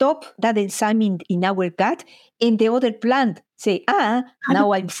 stop that enzyme in our gut, and the other plant say,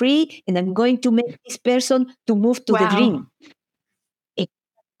 now I'm free, and I'm going to make this person to move to the dream.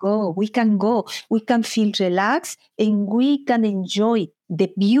 We can feel relaxed, and we can enjoy the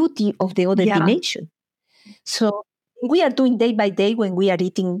beauty of the other dimension. So we are doing day by day when we are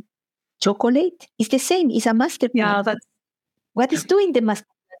eating chocolate. It's the same. It's a master plan. What is doing the master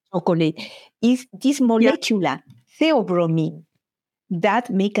plan chocolate is this molecular theobromine that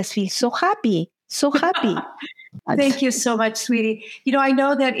make us feel so happy, so happy. Thank you so much, sweetie. I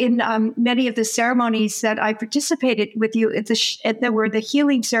know that in many of the ceremonies that I participated with you, there were the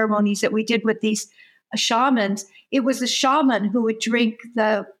healing ceremonies that we did with these shamans. It was the shaman who would drink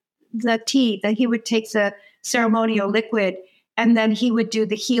the tea, that he would take the ceremonial liquid, and then he would do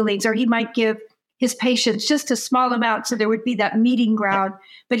the healings, or he might give his patients just a small amount, so there would be that meeting ground,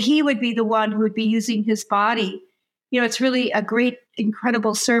 but he would be the one who would be using his body. It's really a great,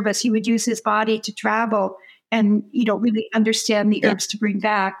 incredible service. He would use his body to travel and, really understand the herbs to bring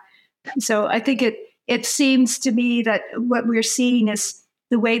back. So I think it seems to me that what we're seeing is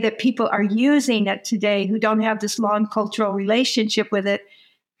the way that people are using it today, who don't have this long cultural relationship with it,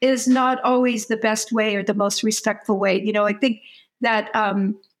 is not always the best way or the most respectful way. I think that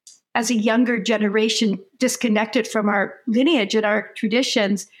as a younger generation disconnected from our lineage and our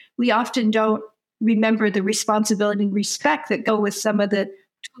traditions, we often don't remember the responsibility and respect that go with some of the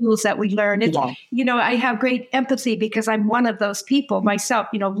tools that we learn. I have great empathy because I'm one of those people myself,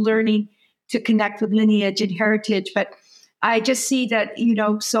 learning to connect with lineage and heritage. But I just see that,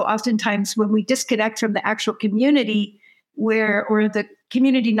 so oftentimes when we disconnect from the actual community or the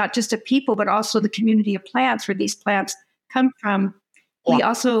community, not just of people, but also the community of plants where these plants come from, we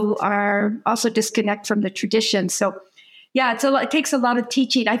also disconnect from the tradition. So it takes a lot of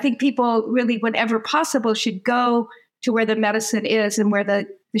teaching. I think people really, whenever possible, should go to where the medicine is and where the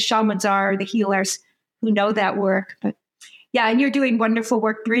shamans are, the healers who know that work. But and you're doing wonderful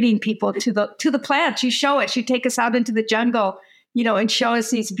work bringing people to the plants. You show us, you take us out into the jungle, and show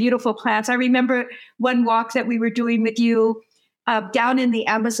us these beautiful plants. I remember one walk that we were doing with you down in the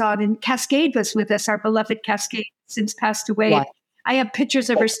Amazon, and Cascade was with us, our beloved Cascade, since passed away. Wow. I have pictures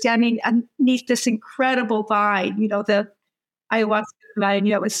of her standing underneath this incredible vine, the ayahuasca vine.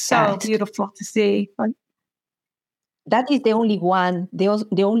 It was so beautiful to see. That is the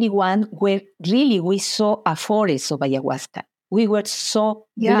only one where really we saw a forest of ayahuasca. We were so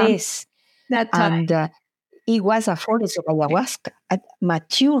blessed. That time. And it was a forest of ayahuasca,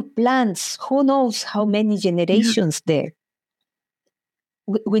 mature plants, who knows how many generations there.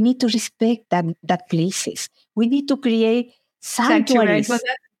 We need to respect that places. We need to create sanctuaries.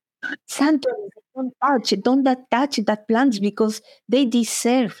 Sanctuaries. Don't touch that plants because they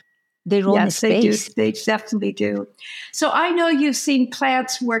deserve their own space. They definitely do. So I know you've seen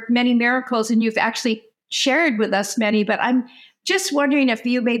plants work many miracles, and you've actually shared with us many, but I'm just wondering if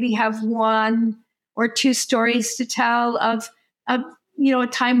you maybe have one or two stories to tell of a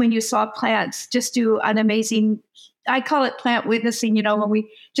time when you saw plants just do an amazing, I call it plant witnessing, when we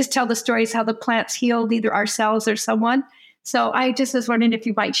just tell the stories how the plants healed either ourselves or someone. So I just was wondering if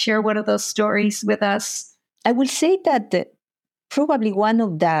you might share one of those stories with us. I will say that probably one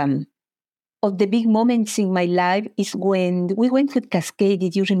of the big moments in my life is when we went with Cascade.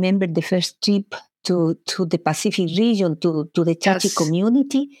 Did you remember the first trip to the Pacific region, to the Chachi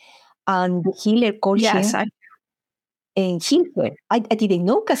community? And the healer called her and healed her. I didn't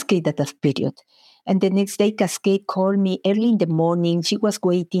know Cascade at that period. And the next day, Cascade called me early in the morning. She was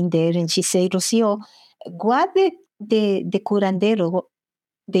waiting there, and she said, Rocío, what the curandero,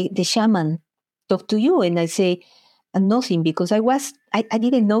 the shaman, talk to you? And I say, nothing, because I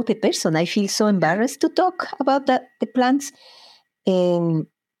didn't know the person. I feel so embarrassed to talk about the plants. And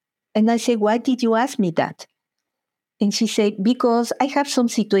I say, why did you ask me that? And she said, because I have some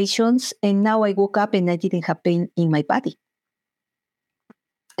situations and now I woke up and I didn't have pain in my body.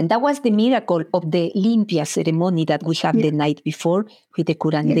 And that was the miracle of the limpia ceremony that we have the night before with the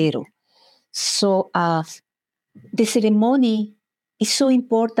curandero. So the ceremony is so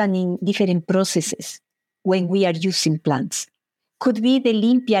important in different processes when we are using plants. Could be the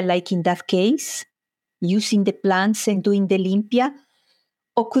limpia, like in that case, using the plants and doing the limpia,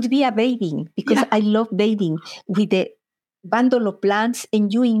 or could be a bathing, because I love bathing with the bundle of plants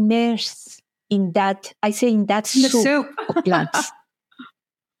and you immerse in that, I say in that soup of plants,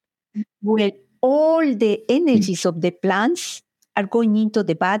 where all the energies of the plants are going into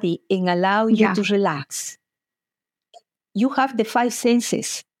the body and allow you to relax. You have the 5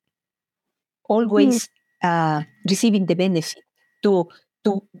 senses always receiving the benefit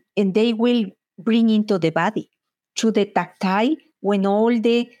and they will bring into the body through the tactile, when all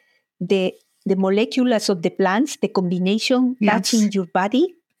the molecules of the plants, the combination touching your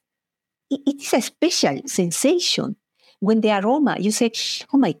body, it is a special sensation. When the aroma, you say,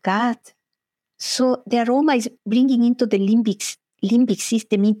 oh my God. So the aroma is bringing into the limbic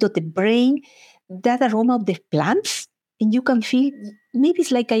system, into the brain, that aroma of the plants. And you can feel, maybe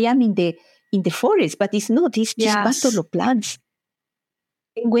it's like I am in the forest, but it's not. It's just bundle of plants.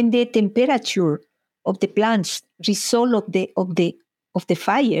 And when the temperature of the plants resolve of the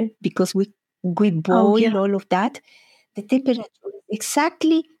fire, because we boil all of that, the temperature is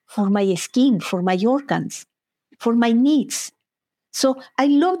exactly for my skin, for my organs, for my needs. So I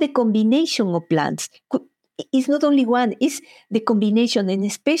love the combination of plants. It's not only one, it's the combination, and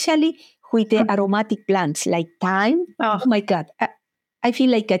especially with the aromatic plants like thyme. Oh my God. I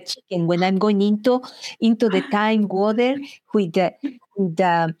feel like a chicken when I'm going into the thyme water with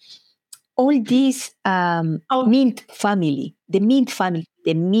all this mint family, the mint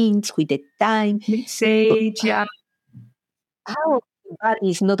with the thyme. Sage, How the body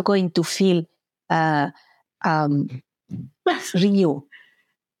is not going to feel real.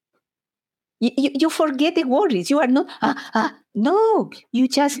 You forget the worries. You are not, no, you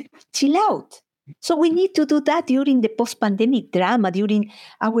just chill out. So we need to do that during the post-pandemic drama, during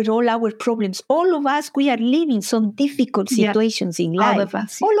all our problems. All of us, we are living some difficult situations in life.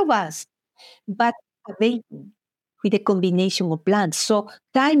 All of us. But abating with a combination of plants. So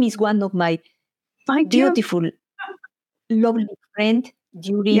time is one of my beautiful, lovely friend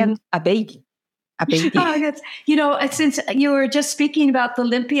during abating. Since you were just speaking about the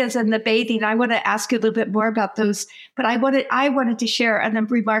limpias and the bathing, I want to ask you a little bit more about those. But I wanted to share a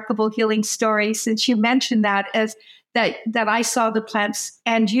remarkable healing story, since you mentioned that that I saw the plants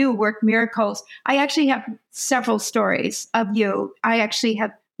and you work miracles. I actually have several stories of you. I actually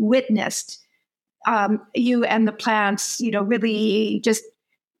have witnessed you and the plants, really just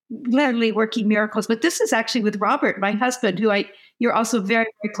literally working miracles. But this is actually with Robert, my husband, who you're also very,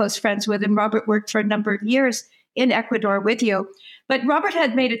 very close friends with. And Robert worked for a number of years in Ecuador with you. But Robert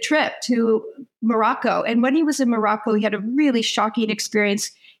had made a trip to Morocco. And when he was in Morocco, he had a really shocking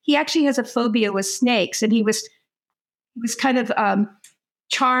experience. He actually has a phobia with snakes. And he was kind of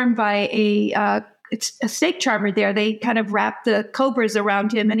charmed by it's a snake charmer there. They kind of wrapped the cobras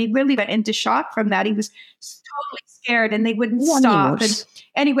around him, and he really went into shock from that. He was totally scared, and they wouldn't stop. And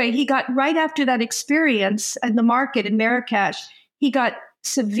anyway, he got, right after that experience in the market in Marrakesh, he got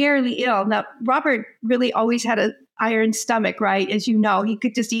severely ill. Now, Robert really always had an iron stomach, right? As you know, he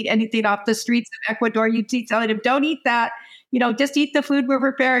could just eat anything off the streets of Ecuador. You'd tell him, don't eat that. Just eat the food we're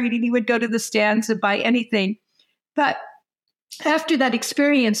preparing. And he would go to the stands and buy anything. But after that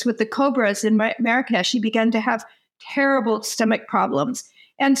experience with the cobras in Marrakesh, he began to have terrible stomach problems.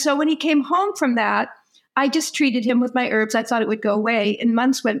 And so when he came home from that, I just treated him with my herbs. I thought it would go away. And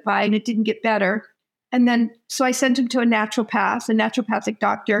months went by and it didn't get better. And then, so I sent him to a naturopathic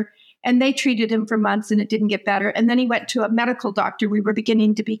doctor, and they treated him for months and it didn't get better. And then he went to a medical doctor. We were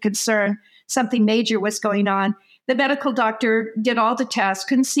beginning to be concerned something major was going on. The medical doctor did all the tests,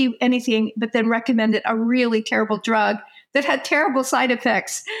 couldn't see anything, but then recommended a really terrible drug that had terrible side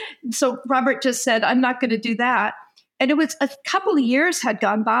effects. So Robert just said, I'm not going to do that. And it was a couple of years had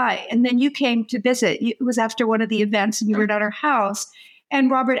gone by. And then you came to visit. It was after one of the events and you were at our house.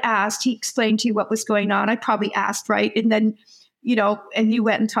 And Robert asked, he explained to you what was going on. I probably asked, right? And then, and you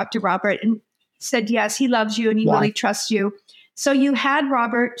went and talked to Robert and said, yes, he loves you and he really trusts you. So you had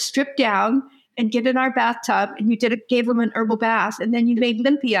Robert strip down and get in our bathtub, and you gave him an herbal bath. And then you made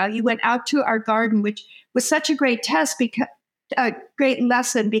limpia. You went out to our garden, which was such a great great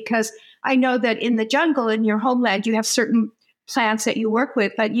lesson, because I know that in the jungle, in your homeland, you have certain plants that you work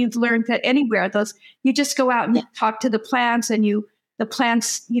with, but you've learned that anywhere, you just go out and talk to the plants, and the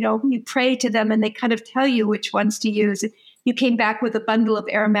plants, you pray to them and they kind of tell you which ones to use. You came back with a bundle of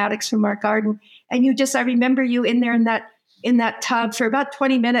aromatics from our garden, and I remember you in there in that tub for about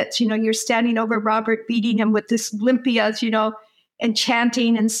 20 minutes. You're standing over Robert, beating him with this limpias, and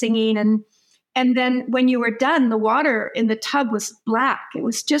chanting and singing. And then when you were done, the water in the tub was black. It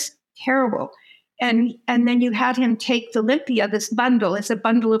was just terrible. And then you had him take the limpia, this bundle. It's a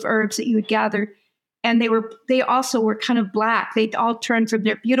bundle of herbs that you had gathered. And they also were kind of black. They'd all turned from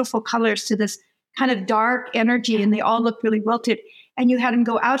their beautiful colors to this kind of dark energy, and they all looked really wilted. And you had him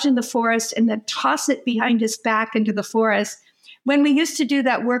go out in the forest and then toss it behind his back into the forest. When we used to do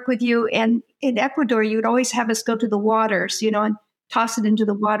that work with you, and in Ecuador, you would always have us go to the waters, and toss it into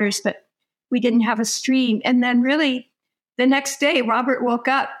the waters, but we didn't have a stream. And then really the next day, Robert woke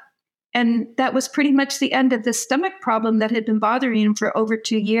up, and that was pretty much the end of the stomach problem that had been bothering him for over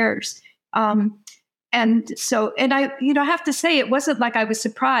 2 years. And I, have to say, it wasn't like I was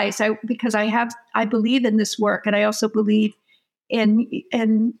surprised because I believe in this work, and I also believe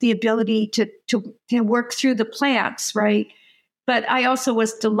in the ability to work through the plants, right? But I also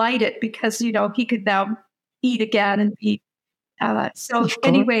was delighted because, he could now eat again and eat. So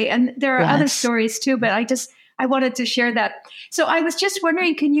anyway, and there are other stories too, but I wanted to share that. So I was just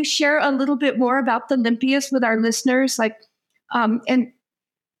wondering, can you share a little bit more about the limpias with our listeners?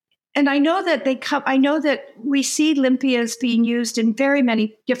 And I know that I know that we see limpias being used in very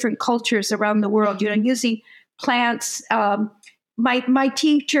many different cultures around the world, using plants. My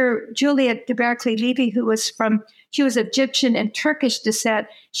teacher, Juliet de Berkeley Levy, she was Egyptian and Turkish descent.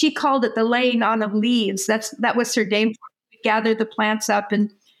 She called it the laying on of leaves. That was her name. She'd gather the plants up, and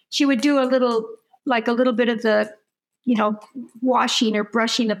she would do a little bit of the, washing or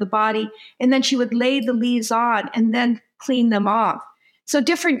brushing of the body. And then she would lay the leaves on and then clean them off. So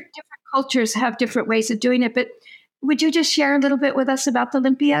different cultures have different ways of doing it. But would you just share a little bit with us about the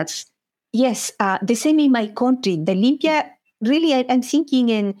limpias? Yes, the same in my country. The limpia, really, I'm thinking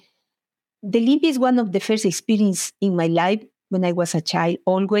the limpia is one of the first experience in my life when I was a child.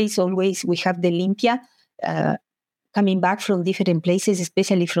 Always we have the limpia coming back from different places,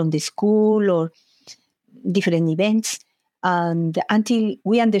 especially from the school or different events. And until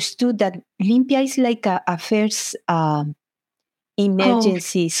we understood that limpia is like a first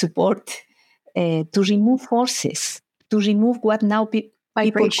emergency support to remove forces, to remove what now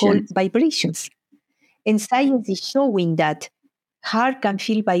people call vibrations. And science is showing that heart can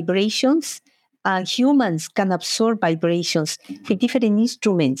feel vibrations, and humans can absorb vibrations with different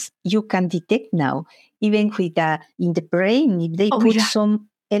instruments. You can detect now, even with in the brain, if they put some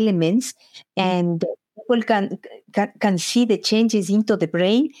elements, and people can see the changes into the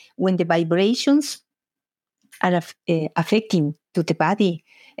brain when the vibrations are affecting to the body.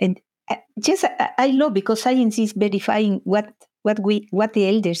 And I love, because science is verifying what the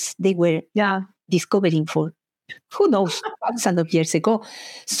elders they were discovering for who knows thousands of years ago.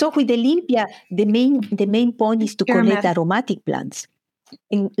 So with the limpia, the main point is to collect aromatic plants.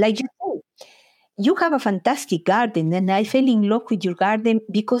 And like you said, you have a fantastic garden, and I fell in love with your garden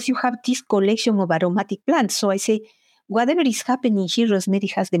because you have this collection of aromatic plants. So I say, whatever is happening here, Rosemary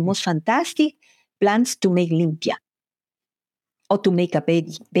has the most fantastic plants to make limpia or to make a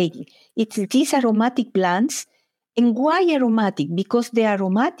baby. It's these aromatic plants. And why aromatic? Because the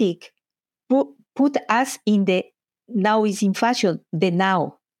aromatic put us in the, now is in fashion, the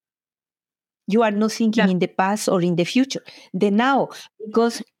now. You are not thinking in the past or in the future. The now,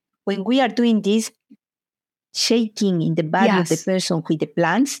 because when we are doing this shaking in the body of the person with the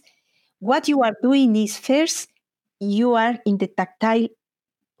plants, what you are doing is first, you are in the tactile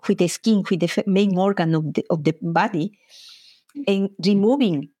with the skin, with the main organ of the body, and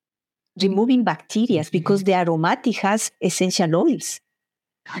removing bacteria, because the aromatic has essential oils,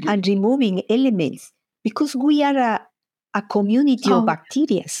 and removing elements, because we are a community of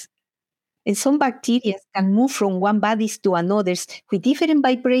bacteria. And some bacteria can move from one body to another with different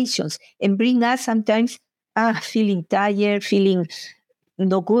vibrations and bring us sometimes feeling tired, feeling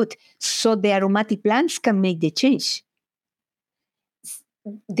no good. So the aromatic plants can make the change.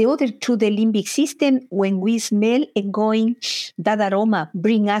 The other through the limbic system, when we smell and going, that aroma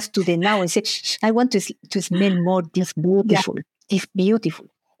bring us to the now and say, I want to smell more this beautiful.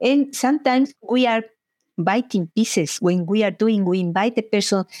 And sometimes we are biting pieces. When we invite the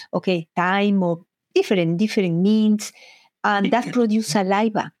person, time or different means, and that produce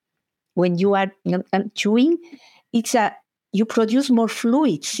saliva. When you are chewing, you produce more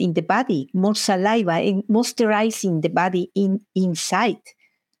fluids in the body, more saliva, and moisturizing the body inside.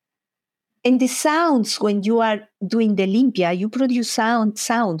 And the sounds, when you are doing the limpia, you produce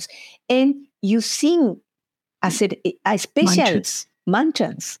sounds, and you sing as a special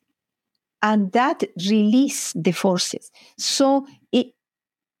mantras, and that release the forces. So if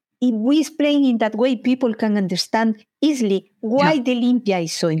we explain in that way, people can understand easily why the limpia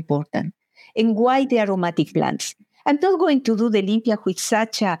is so important and why the aromatic plants. I'm not going to do the limpia with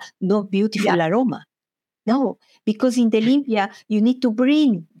such a beautiful aroma. No, because in the limpia, you need to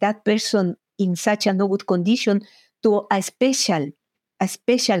bring that person in such a no good condition to a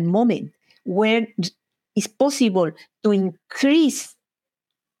special moment where it's possible to increase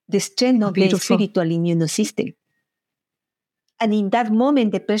the strength of the spiritual immune system. And in that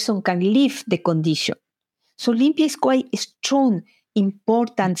moment, the person can leave the condition. So limpia is quite a strong,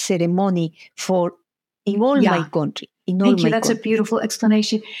 important ceremony in all my country. Thank you. That's a beautiful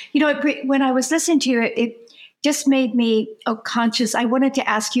explanation. When I was listening to you, it just made me conscious. I wanted to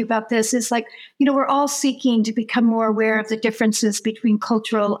ask you about this. It's like, we're all seeking to become more aware of the differences between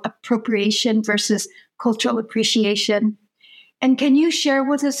cultural appropriation versus cultural appreciation. And can you share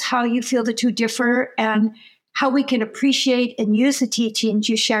with us how you feel the two differ and how we can appreciate and use the teachings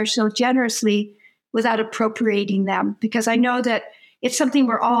you share so generously without appropriating them? Because I know that it's something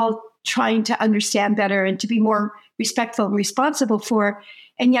we're all trying to understand better and to be more respectful and responsible for.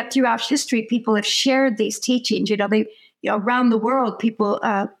 And yet throughout history, people have shared these teachings. Around the world, people,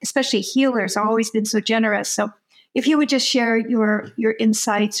 especially healers, have always been so generous. So if you would just share your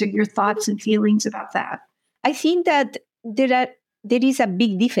insights or your thoughts and feelings about that. I think that there is a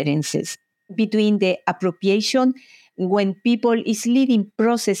big differences between the appropriation when people is living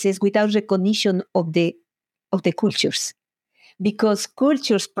processes without recognition of the cultures. Because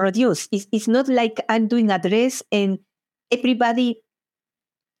cultures produce, it's not like I'm doing a dress and everybody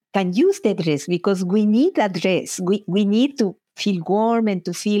can use the dress because we need a dress. We need to feel warm and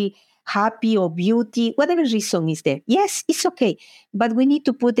to feel happy or beauty, whatever reason is there. Yes, it's okay. But we need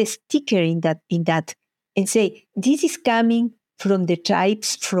to put a sticker in that and say, this is coming from the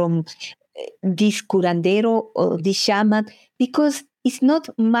tribes, from this curandero or this shaman, because it's not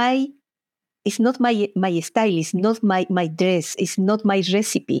my style, it's not my dress, it's not my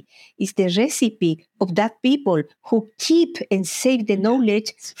recipe. It's the recipe of that people who keep and save the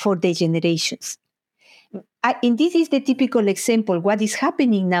knowledge for the generations. And this is the typical example, what is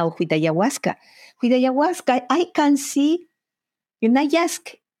happening now with ayahuasca. With ayahuasca, I can see, and I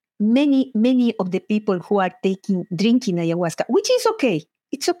ask many of the people who are drinking ayahuasca, which is okay.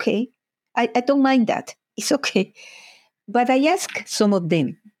 It's okay. I don't mind that. It's okay. But I ask some of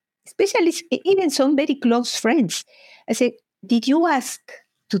them, especially even some very close friends, I say, did you ask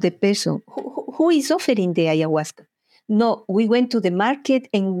to the person who is offering the ayahuasca? No, we went to the market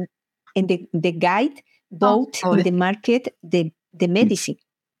and the guide bought in the market the medicine.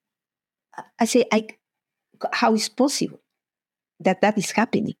 I say, how is possible that is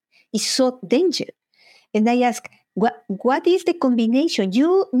happening? It's so dangerous. And I ask, what is the combination?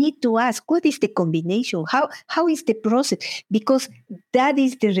 You need to ask, what is the combination? How is the process? Because that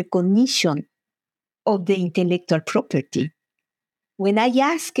is the recognition of the intellectual property. When I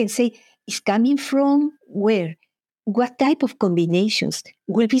ask and say, it's coming from where? What type of combinations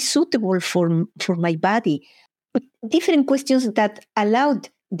will be suitable for my body? Different questions that allowed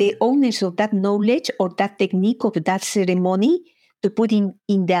the owners of that knowledge or that technique of that ceremony to put in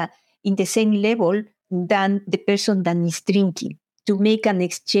the same level than the person that is drinking, to make an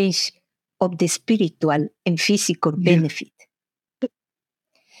exchange of the spiritual and physical benefit.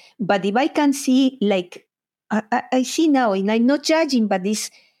 But if I can see, like, I see now, and I'm not judging, but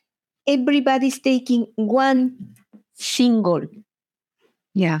everybody's taking one single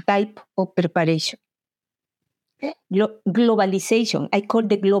type of preparation. Globalization, I call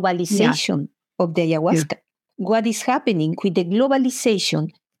the globalization of the ayahuasca. What is happening with the globalization?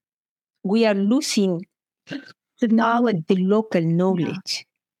 We are losing the local knowledge.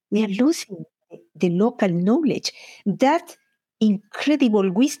 We are losing the local knowledge. That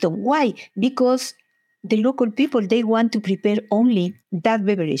incredible wisdom. Why? Because the local people, they want to prepare only that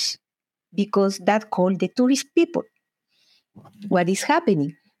beverage because that called the tourist people. What is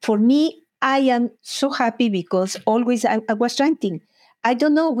happening? For me, I am so happy because always I was chanting. I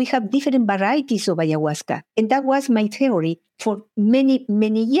don't know, we have different varieties of ayahuasca. And that was my theory for many,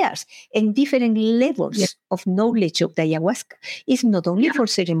 many years. And different levels of knowledge of the ayahuasca. It's not only for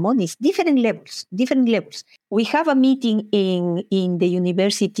ceremonies, different levels. We have a meeting in the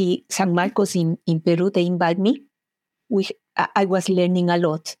University San Marcos in Peru. They invite me. I was learning a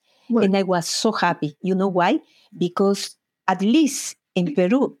lot. And I was so happy. You know why? Because at least in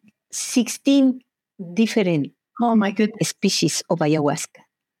Peru, 16 different species of ayahuasca.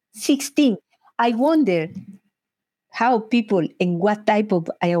 16. I wonder how people and what type of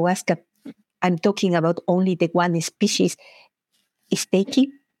ayahuasca, I'm talking about only the one species, is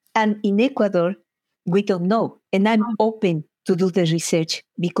taking. And in Ecuador, we don't know. And I'm open to do the research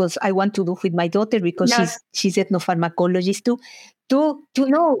because I want to do with my daughter because she's ethnopharmacologist too, to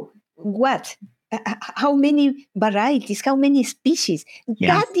know how many varieties, how many species.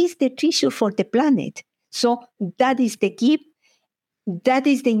 That is the treasure for the planet. So that is the gift. That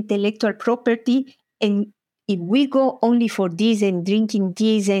is the intellectual property. And if we go only for this and drinking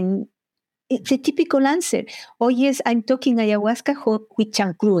this, and it's a typical answer. Oh, yes, I'm talking ayahuasca with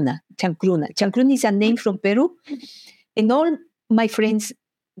chancruna. Chancruna is a name from Peru. And all my friends,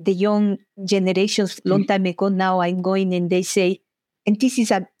 the young generations, long time ago, now I'm going and they say, and this is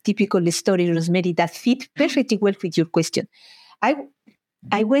a typical story, Rosemary, that fit perfectly well with your question.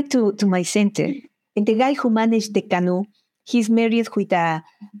 I went to my center, and the guy who managed the canoe, he's married with a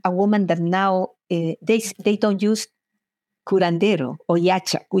woman that now they don't use curandero or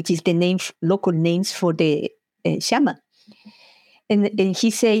yacha, which is the local names for the shaman. And he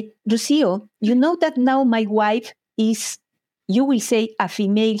say, Rocío, you know that now my wife is, you will say a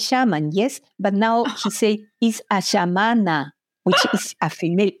female shaman, yes? But now he say, is a shamana, which is a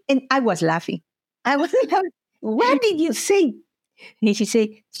female. And I was laughing. What did you say? And she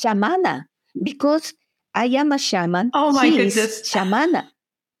say, shamana, because I am a shaman. Oh my goodness. Is shamana.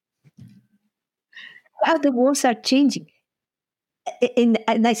 How the words are changing. And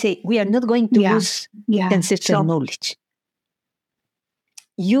I say, we are not going to lose ancestral knowledge.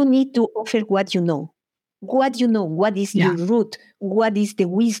 You need to offer what you know. What you know, what is your root, what is the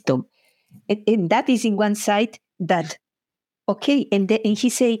wisdom. And that is in one side that, okay, and he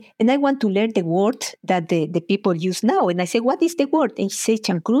say, and I want to learn the word that the people use now. And I say, what is the word? And he say,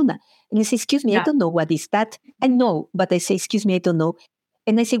 chancruna. And he say, excuse me, I don't know what is that. I know, but I say, excuse me, I don't know.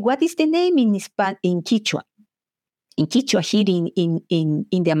 And I say, what is the name in Quechua? In Quechua here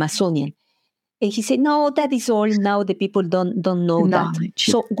in the Amazonian. And he said, no, that is all. Now the people don't know that.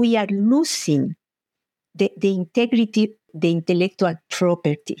 So we are losing the integrity, the intellectual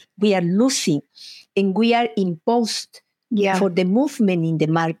property. We are losing, and we are imposed for the movement in the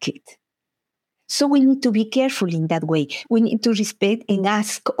market. So we need to be careful in that way. We need to respect and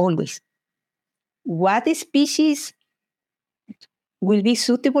ask always, what species will be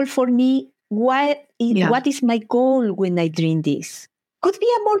suitable for me? What is my goal when I drink this? Could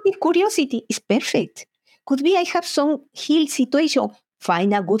be a morbid curiosity. It's perfect. Could be I have some health situation.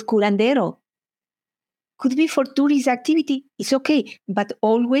 Find a good curandero. Could be for tourist activity. It's okay. But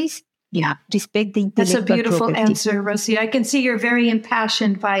always respect the intellectual That's a beautiful property. answer, Rosie. I can see you're very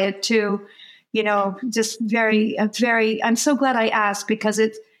impassioned by it too. You know, just very, I'm so glad I asked because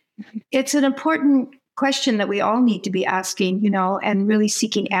it's an important question that we all need to be asking, you know, and really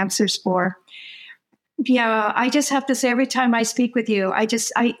seeking answers for. Yeah, I just have to say every time I speak with you,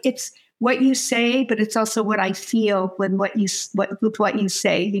 it's what you say, but it's also what I feel with what you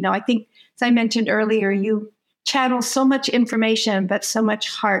say. You know, I think, as I mentioned earlier, you channel so much information, but so much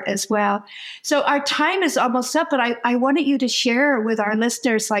heart as well. So our time is almost up, but I wanted you to share with our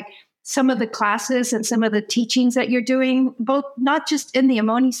listeners, like some of the classes and some of the teachings that you're doing, both not just in the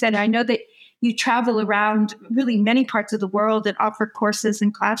Amoni Center. I know that you travel around really many parts of the world and offer courses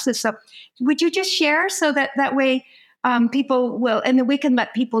and classes. So would you just share so that way people will, and then we can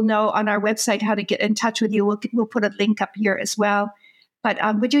let people know on our website how to get in touch with you. We'll put a link up here as well. But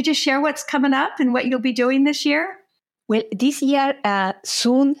would you just share what's coming up and what you'll be doing this year? Well, this year,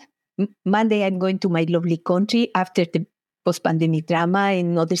 soon, Monday, I'm going to my lovely country after the post-pandemic drama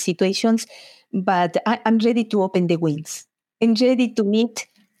and other situations. But I'm ready to open the wings and ready to meet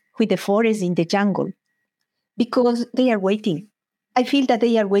with the forest in the jungle because they are waiting. I feel that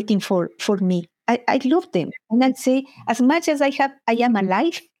they are waiting for me. I love them. And I'd say, as much as I am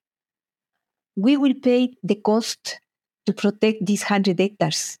alive, we will pay the cost to protect these 100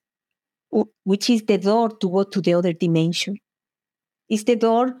 hectares, which is the door to go to the other dimension. It's the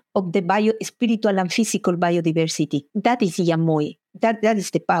door of the spiritual and physical biodiversity. That is Yamoy. That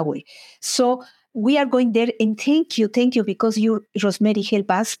is the power. So we are going there, and thank you, because you, Rosemary, help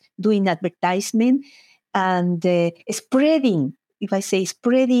us doing advertisement and spreading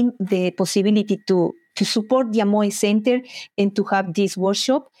the possibility to support the Amoy Center and to have this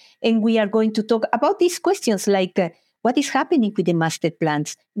workshop. And we are going to talk about these questions like what is happening with the master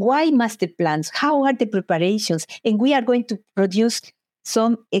plans? Why master plans? How are the preparations? And we are going to produce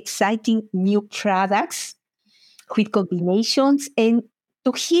some exciting new products with combinations and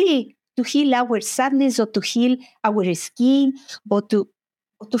to heal our sadness or to heal our skin or to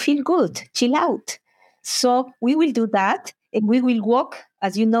feel good, chill out. So we will do that, and we will walk,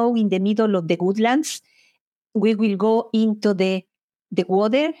 as you know, in the middle of the woodlands. We will go into the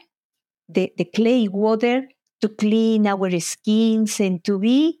water, the clay water, to clean our skins, and to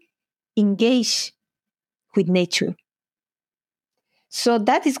be engaged with nature. So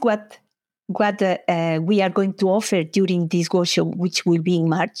that is what we are going to offer during this workshop, which will be in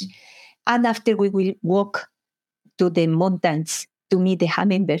March. And after, we will walk to the mountains to meet the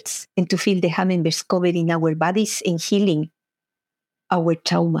hummingbirds and to feel the hummingbirds covering our bodies and healing our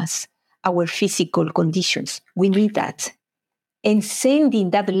traumas, our physical conditions. We need that. And sending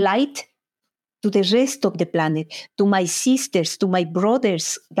that light to the rest of the planet, to my sisters, to my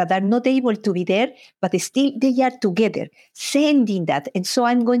brothers that are not able to be there, but still they are together, sending that. And so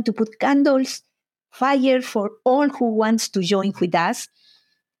I'm going to put candles, fire for all who wants to join with us,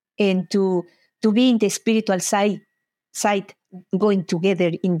 and to be in the spiritual side going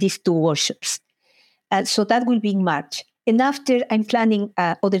together in these two workshops. So that will be in March. And after, I'm planning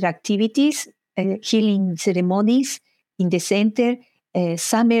other activities, healing ceremonies in the center,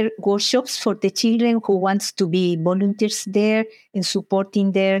 summer workshops for the children who wants to be volunteers there and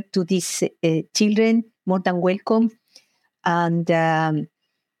supporting there to these children, more than welcome. And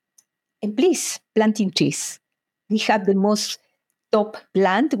please, planting trees. We have the most top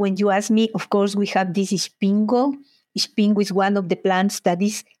plant. When you ask me, of course, we have this Ispingo. Ispingo is one of the plants that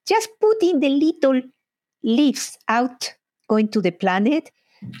is just putting the little leaves out, going to the planet.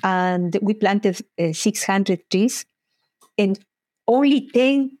 And we planted 600 trees, and only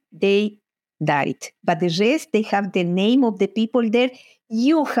 10, they died. But the rest, they have the name of the people there.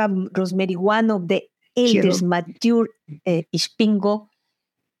 You have, Rosemary, one of the elders, mature Ispingo,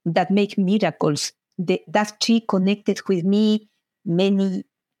 that make miracles. That tree connected with me many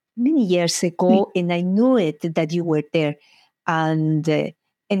years ago, and I knew it that you were there. And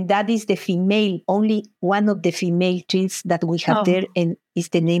that is the female, only one of the female trees that we have there, and is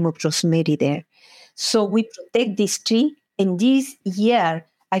the name of Rosemary there. So we protect this tree. And this year,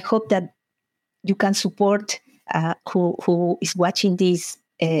 I hope that you can support who is watching this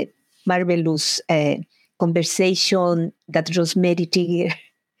marvelous conversation that Rosemary triggered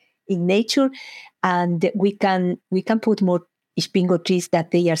in nature, and we can put more Ispingo trees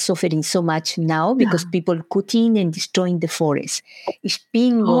that they are suffering so much now because people cutting and destroying the forest.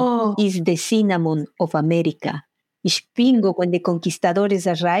 Ispingo is the cinnamon of America. Ispingo, when the conquistadores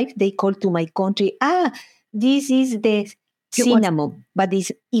arrived, they called to my country, this is the cinnamon, but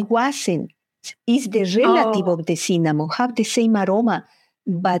it wasn't. It's the relative of the cinnamon, have the same aroma,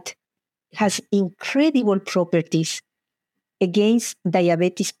 but has incredible properties against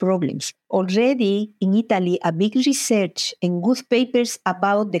diabetes problems. Already in Italy, a big research and good papers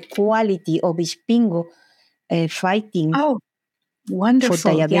about the quality of Ispingo fighting for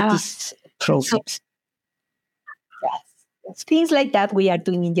diabetes problems. Things like that we are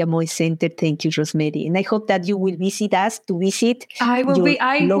doing in the Amoy Center. Thank you, Rosemary. And I hope that you will visit us to visit. I will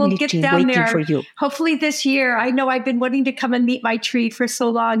get down there. For you. Hopefully this year. I know I've been wanting to come and meet my tree for so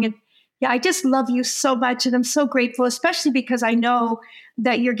long. And I just love you so much. And I'm so grateful, especially because I know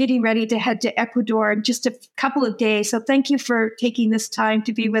that you're getting ready to head to Ecuador in just a couple of days. So thank you for taking this time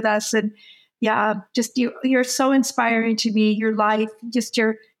to be with us. And just you're so inspiring to me, your life, just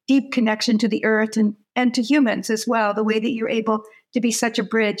your deep connection to the earth and to humans as well, the way that you're able to be such a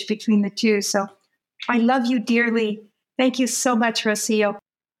bridge between the two. So I love you dearly. Thank you so much, Rocío.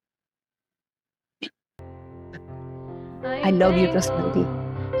 I love you, Rosemary.